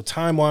see. So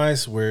time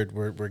wise, we're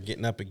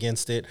getting up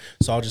against it.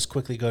 So I'll just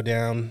quickly go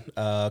down.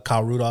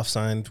 Kyle Rudolph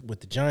signed with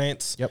the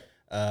Giants. Yep.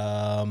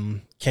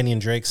 Kenyon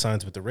Drake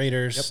signs with the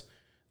Raiders.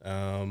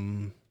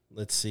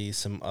 Let's see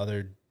some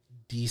other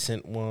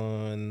decent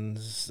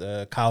ones.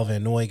 Kyle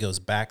Van Noy goes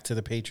back to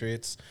the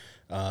Patriots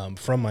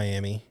from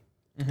Miami,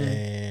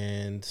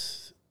 and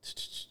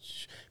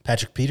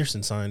Patrick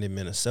Peterson signed in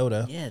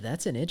Minnesota. Yeah,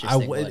 that's an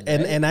interesting one.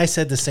 And I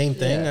said the same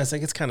thing. Yeah. I was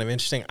like, it's kind of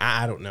interesting.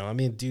 I don't know. I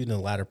mean, dude, in the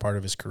latter part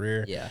of his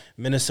career, Yeah.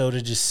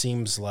 Minnesota just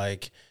seems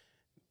like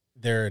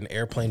they're an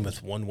airplane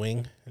with one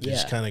wing. They're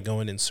just Yeah. kind of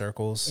going in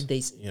circles. And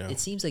you know. it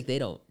seems like they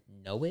don't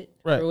know it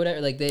Right. or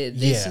whatever. Like they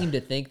Yeah. seem to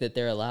think that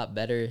they're a lot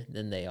better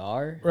than they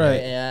are.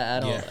 Right. Yeah, I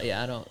don't. Yeah.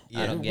 Yeah, I don't.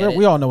 Yeah. I don't get it.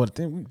 We all know what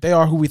they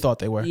are. Who we thought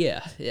they were.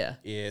 Yeah, yeah.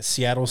 Yeah,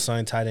 Seattle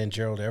signed tight end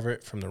Gerald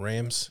Everett from the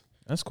Rams.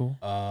 That's cool.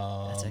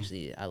 That's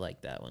actually I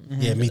like that one.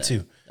 Yeah, me That-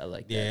 too. I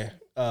like that.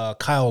 Yeah.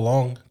 Kyle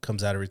Long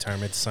comes out of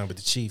retirement to sign with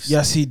the Chiefs.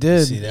 Yes, he You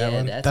did. see that Yeah,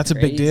 one? That's a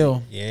big crazy.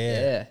 deal.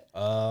 Yeah.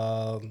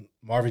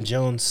 Marvin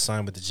Jones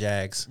signed with the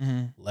Jags.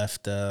 Mm-hmm.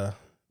 Left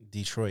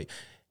Detroit.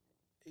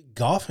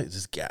 Goff has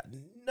just got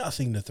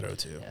nothing to throw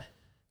to.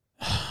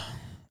 Yeah.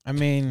 I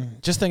mean,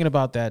 just thinking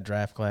about that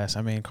draft class.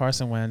 I mean,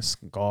 Carson Wentz,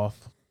 Goff.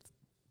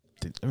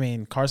 I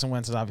mean, Carson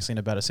Wentz is obviously in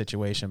a better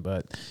situation,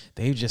 but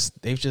they've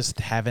just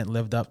haven't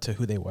lived up to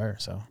who they were.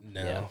 So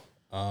No.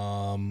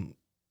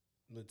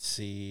 Let's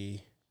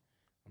see.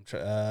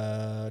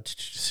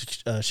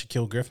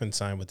 Shaquille Griffin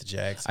signed with the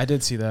Jags. I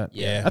did see that.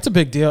 Yeah. That's a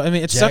big deal. I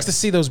mean, it sucks Jags- to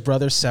see those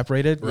brothers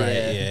separated. Right.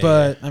 Yeah. Yeah.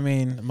 But I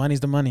mean, money's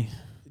the money.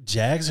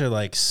 Jags are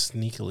like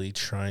sneakily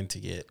trying to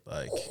get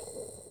like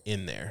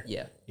in there.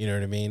 Yeah. You know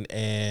what I mean?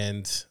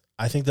 And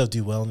I think they'll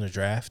do well in the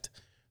draft.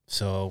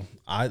 So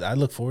I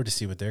look forward to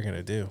see what they're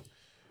gonna do.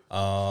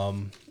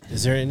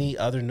 Is there any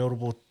other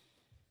notable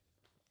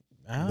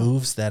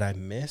moves that I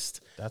missed?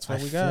 That's what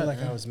I we feel got.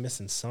 like I was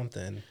missing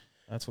something.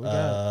 That's what we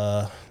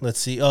got. Let's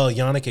see. Oh,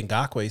 Yannick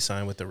Ngakoue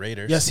signed with the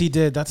Raiders. Yes, he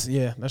did. That's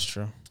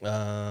true.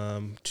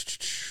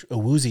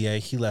 Awuzie,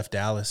 he left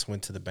Dallas,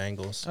 went to the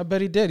Bengals. I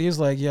bet he did. He was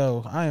like,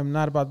 "Yo, I am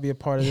not about to be a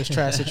part of this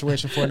trash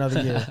situation for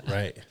another year."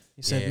 Right.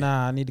 He said, Yeah.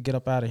 "Nah, I need to get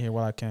up out of here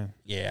while I can."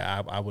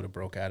 Yeah, I would have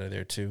broke out of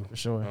there too. For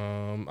sure.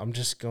 I'm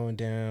just going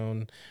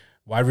down.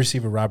 Wide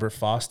receiver Robert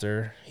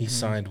Foster, he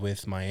signed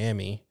with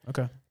Miami.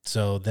 Okay.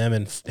 So him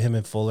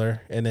and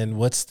Fuller, and then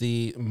what's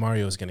the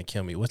Mario's gonna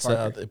kill me? What's the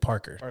other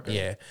Parker?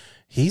 Yeah,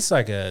 he's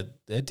like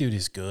that dude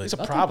is good. He's a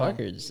Bucky problem.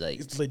 Parker's like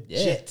It's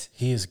legit.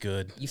 He is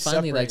good. You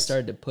finally like Separates.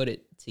 started to put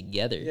it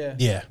together. Yeah.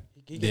 Yeah,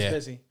 He gets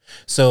busy.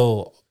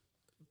 So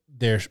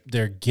they're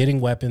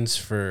getting weapons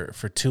for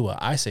Tua.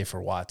 I say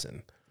for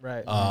Watson.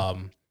 Right.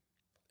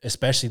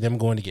 Especially them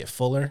going to get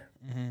Fuller.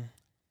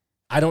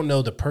 I don't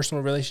know the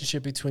personal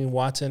relationship between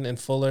Watson and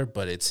Fuller,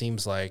 but it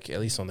seems like,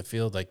 at least on the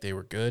field, like they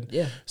were good.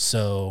 Yeah.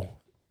 So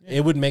it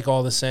would make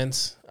all the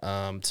sense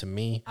to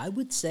me. I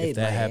would say If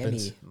that Miami.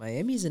 happens.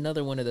 Miami's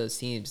another one of those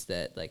teams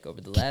that, like, over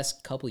the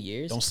last couple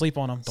years, Don't sleep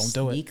on him. Don't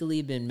do it.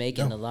 sneakily been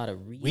making a lot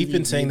of really. We've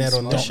been saying really that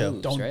on this smart show.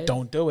 moves, Don't right?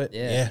 don't do it.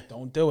 Yeah. Yeah.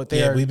 Don't do it. We've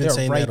been they're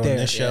saying right that on there.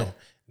 this show. Yeah.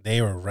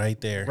 They were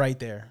right there. Right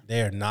there.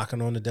 They are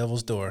knocking on the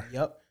devil's door.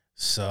 Yep.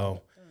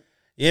 So,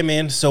 yeah,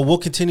 man. So we'll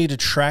continue to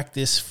track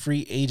this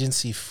free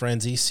agency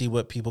frenzy, see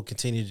what people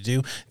continue to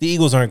do. The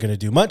Eagles aren't going to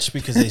do much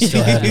because they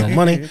still have no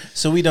money,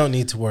 so we don't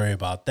need to worry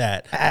about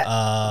that.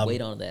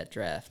 Wait on that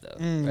draft though.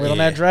 Wait on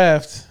that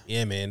draft.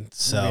 Yeah, man. Be a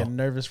So,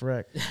 nervous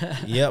wreck.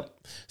 yep.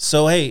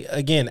 So, hey,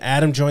 again,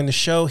 Adam joined the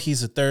show.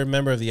 He's a third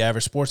member of the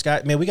Average Sports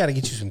Guy. Man, we got to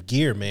get you some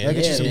gear, man. Gotta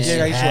get you some gear,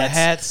 gotta get you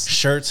hats,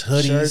 shirts,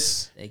 hoodies.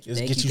 shirts. Thank you, Let's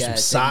thank get you some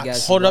guys. socks. Thank you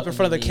guys Hold for it up in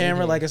front of the welcoming me in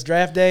camera here. like it's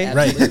draft day.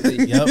 Right.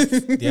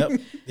 Absolutely.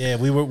 Yep. Yeah,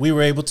 we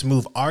were able to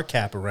move our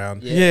cap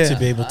around Yeah. to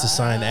be able to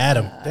sign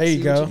Adam. There you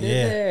See go. what you did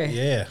Yeah,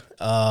 there.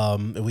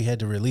 yeah. We had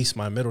to release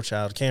my middle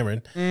child,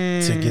 Cameron,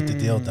 to get the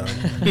deal done.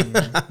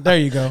 There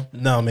you go.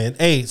 No, man.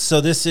 Hey,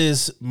 so this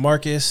is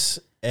Marcus,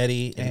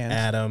 Eddie, and And-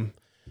 Adam,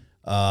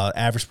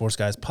 Average Sports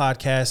Guys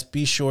podcast.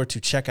 Be sure to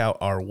check out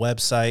our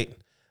website,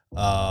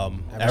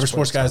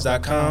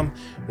 AverageSportsGuys.com.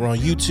 We're on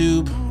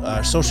YouTube.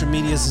 Our social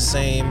media is the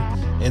same: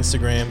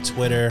 Instagram,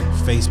 Twitter,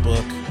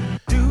 Facebook.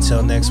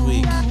 Until next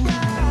week,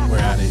 we're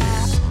out of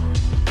here.